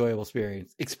always an enjoyable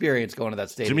experience going to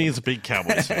that stadium. Jimmy's a big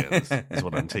Cowboys fan is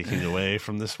what I'm taking away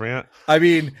from this rant. I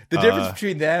mean, the difference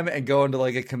between them and going to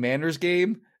like a Commanders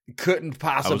game couldn't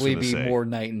possibly be more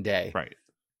night and day. Right.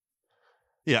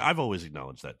 Yeah, I've always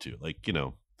acknowledged that too. Like,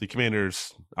 the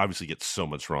Commanders obviously get so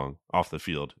much wrong off the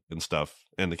field and stuff.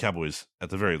 And the Cowboys, at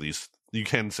the very least, you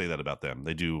can say that about them.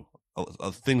 They do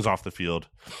things off the field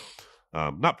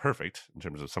Not perfect in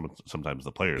terms of sometimes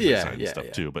the players are signing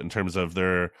stuff too, but in terms of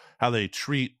how they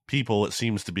treat people, it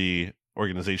seems to be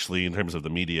organizationally in terms of the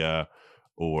media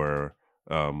or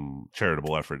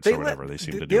charitable efforts or whatever. They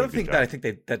seem to do. The other thing that I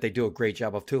think that they do a great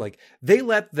job of too, like they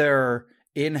let their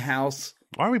in-house.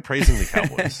 Why are we praising the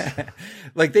Cowboys?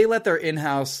 Like they let their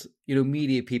in-house,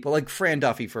 media people, like Fran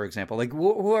Duffy, for example, like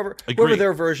whoever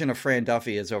their version of Fran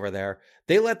Duffy is over there,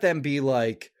 they let them be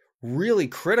like really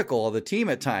critical of the team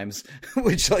at times,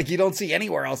 which like you don't see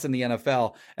anywhere else in the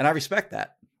NFL, and I respect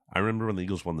that. I remember when the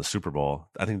Eagles won the Super Bowl.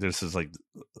 I think this is like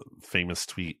famous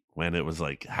tweet when it was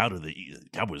like, how do the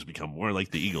Cowboys become more like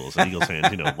the Eagles? And Eagles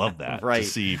fans, love that to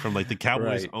see from like the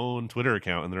Cowboys' own Twitter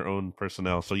account and their own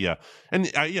personnel. So yeah, and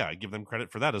I give them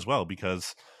credit for that as well,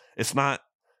 because it's not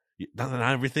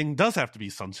everything does have to be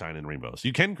sunshine and rainbows.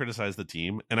 You can criticize the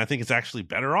team, and I think it's actually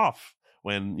better off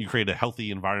when you create a healthy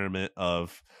environment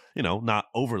of not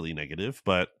overly negative,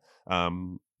 but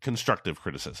constructive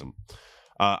criticism.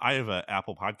 I have an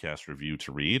Apple Podcast review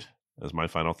to read as my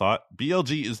final thought.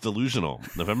 BLG is delusional.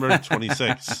 November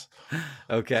 26th.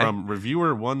 Okay. From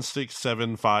reviewer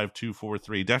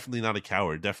 1675243. Definitely not a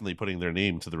coward. Definitely putting their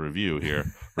name to the review here.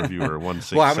 Reviewer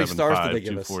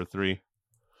 1675243.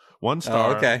 1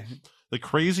 star. Oh, okay. The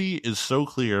crazy is so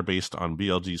clear based on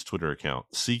BLG's Twitter account.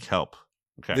 Seek help.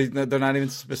 Okay. They're not even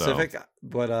specific,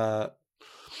 what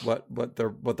their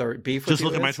beef with just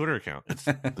look at my Twitter account. It's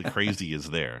the crazy is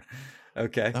there.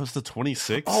 Okay. That was the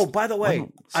 26th. Oh, by the way,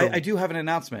 I do have an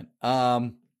announcement.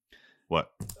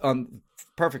 What?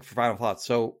 Perfect for final thoughts.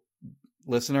 So,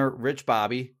 listener Rich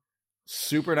Bobby,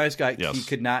 super nice guy. Yes. He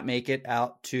could not make it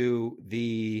out to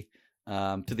the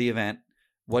event.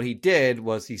 What he did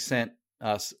was he sent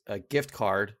us a gift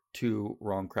card to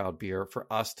Wrong Crowd Beer for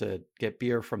us to get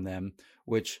beer from them,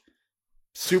 which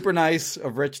super nice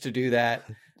of Rich to do that.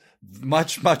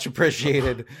 Much, much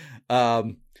appreciated.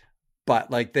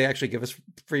 But like they actually give us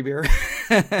free beer.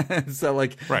 So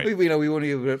like, we wouldn't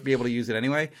even be able to use it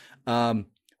anyway. But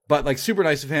like super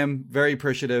nice of him. Very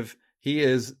appreciative. He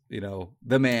is,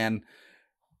 the man.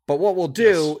 But what we'll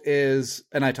do is,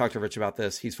 and I talked to Rich about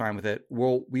this, he's fine with it.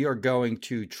 We are going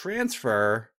to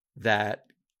transfer that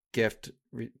gift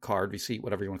card, receipt,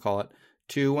 whatever you want to call it,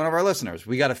 to one of our listeners.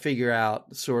 We got to figure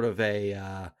out sort of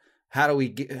a, how do we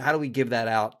give that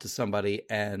out to somebody,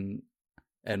 and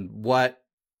what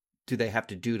do they have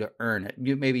to do to earn it?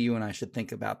 Maybe you and I should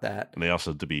think about that. And they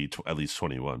also have to be at least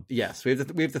 21. Yes, we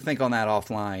have to think on that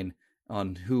offline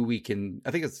on who we can.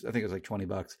 I think it's like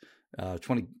 $20.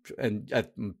 20, and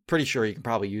I'm pretty sure you can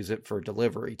probably use it for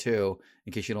delivery too,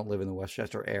 in case you don't live in the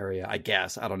Westchester area. I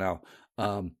guess, I don't know.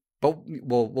 But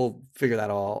we'll figure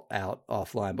that all out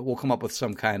offline. But we'll come up with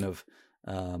some kind of,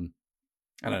 I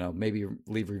don't know, maybe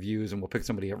leave reviews and we'll pick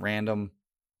somebody at random.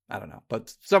 I don't know,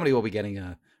 but somebody will be getting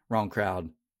a Wrong Crowd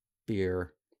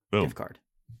Beer gift card.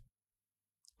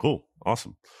 Cool.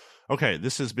 Awesome. Okay.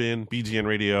 This has been BGN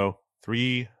Radio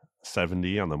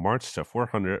 370 on the march to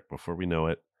 400 before we know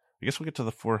it. I guess we'll get to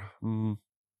the trying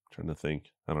to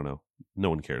think. I don't know.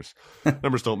 No one cares.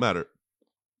 Numbers don't matter.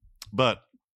 But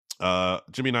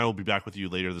Jimmy and I will be back with you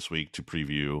later this week to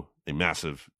preview a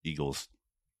massive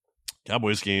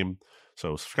Eagles-Cowboys game.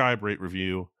 So subscribe, rate,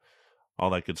 review,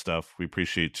 all that good stuff. We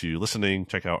appreciate you listening.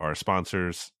 Check out our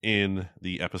sponsors in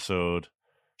the episode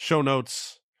show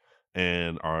notes,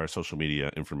 and our social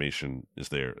media information is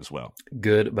there as well.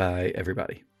 Goodbye,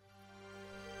 everybody.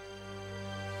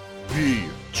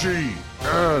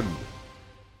 BGN.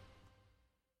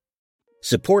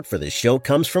 Support for this show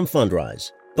comes from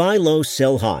Fundrise. Buy low,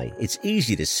 sell high. It's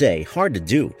easy to say, hard to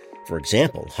do. For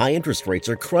example, high interest rates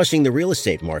are crushing the real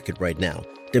estate market right now.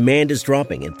 Demand is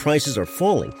dropping and prices are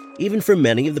falling, even for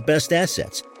many of the best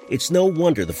assets. It's no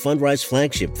wonder the Fundrise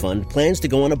Flagship Fund plans to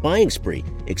go on a buying spree,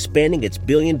 expanding its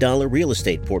billion-dollar real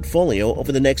estate portfolio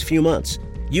over the next few months.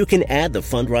 You can add the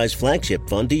Fundrise Flagship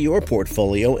Fund to your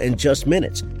portfolio in just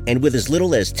minutes, and with as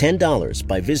little as $10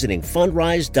 by visiting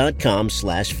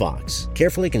fundrise.com/Fox.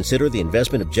 Carefully consider the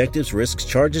investment objectives, risks,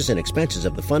 charges, and expenses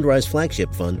of the Fundrise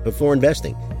Flagship Fund before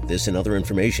investing. This and other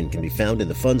information can be found in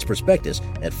the fund's prospectus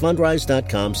at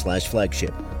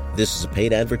fundrise.com/flagship. This is a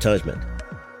paid advertisement.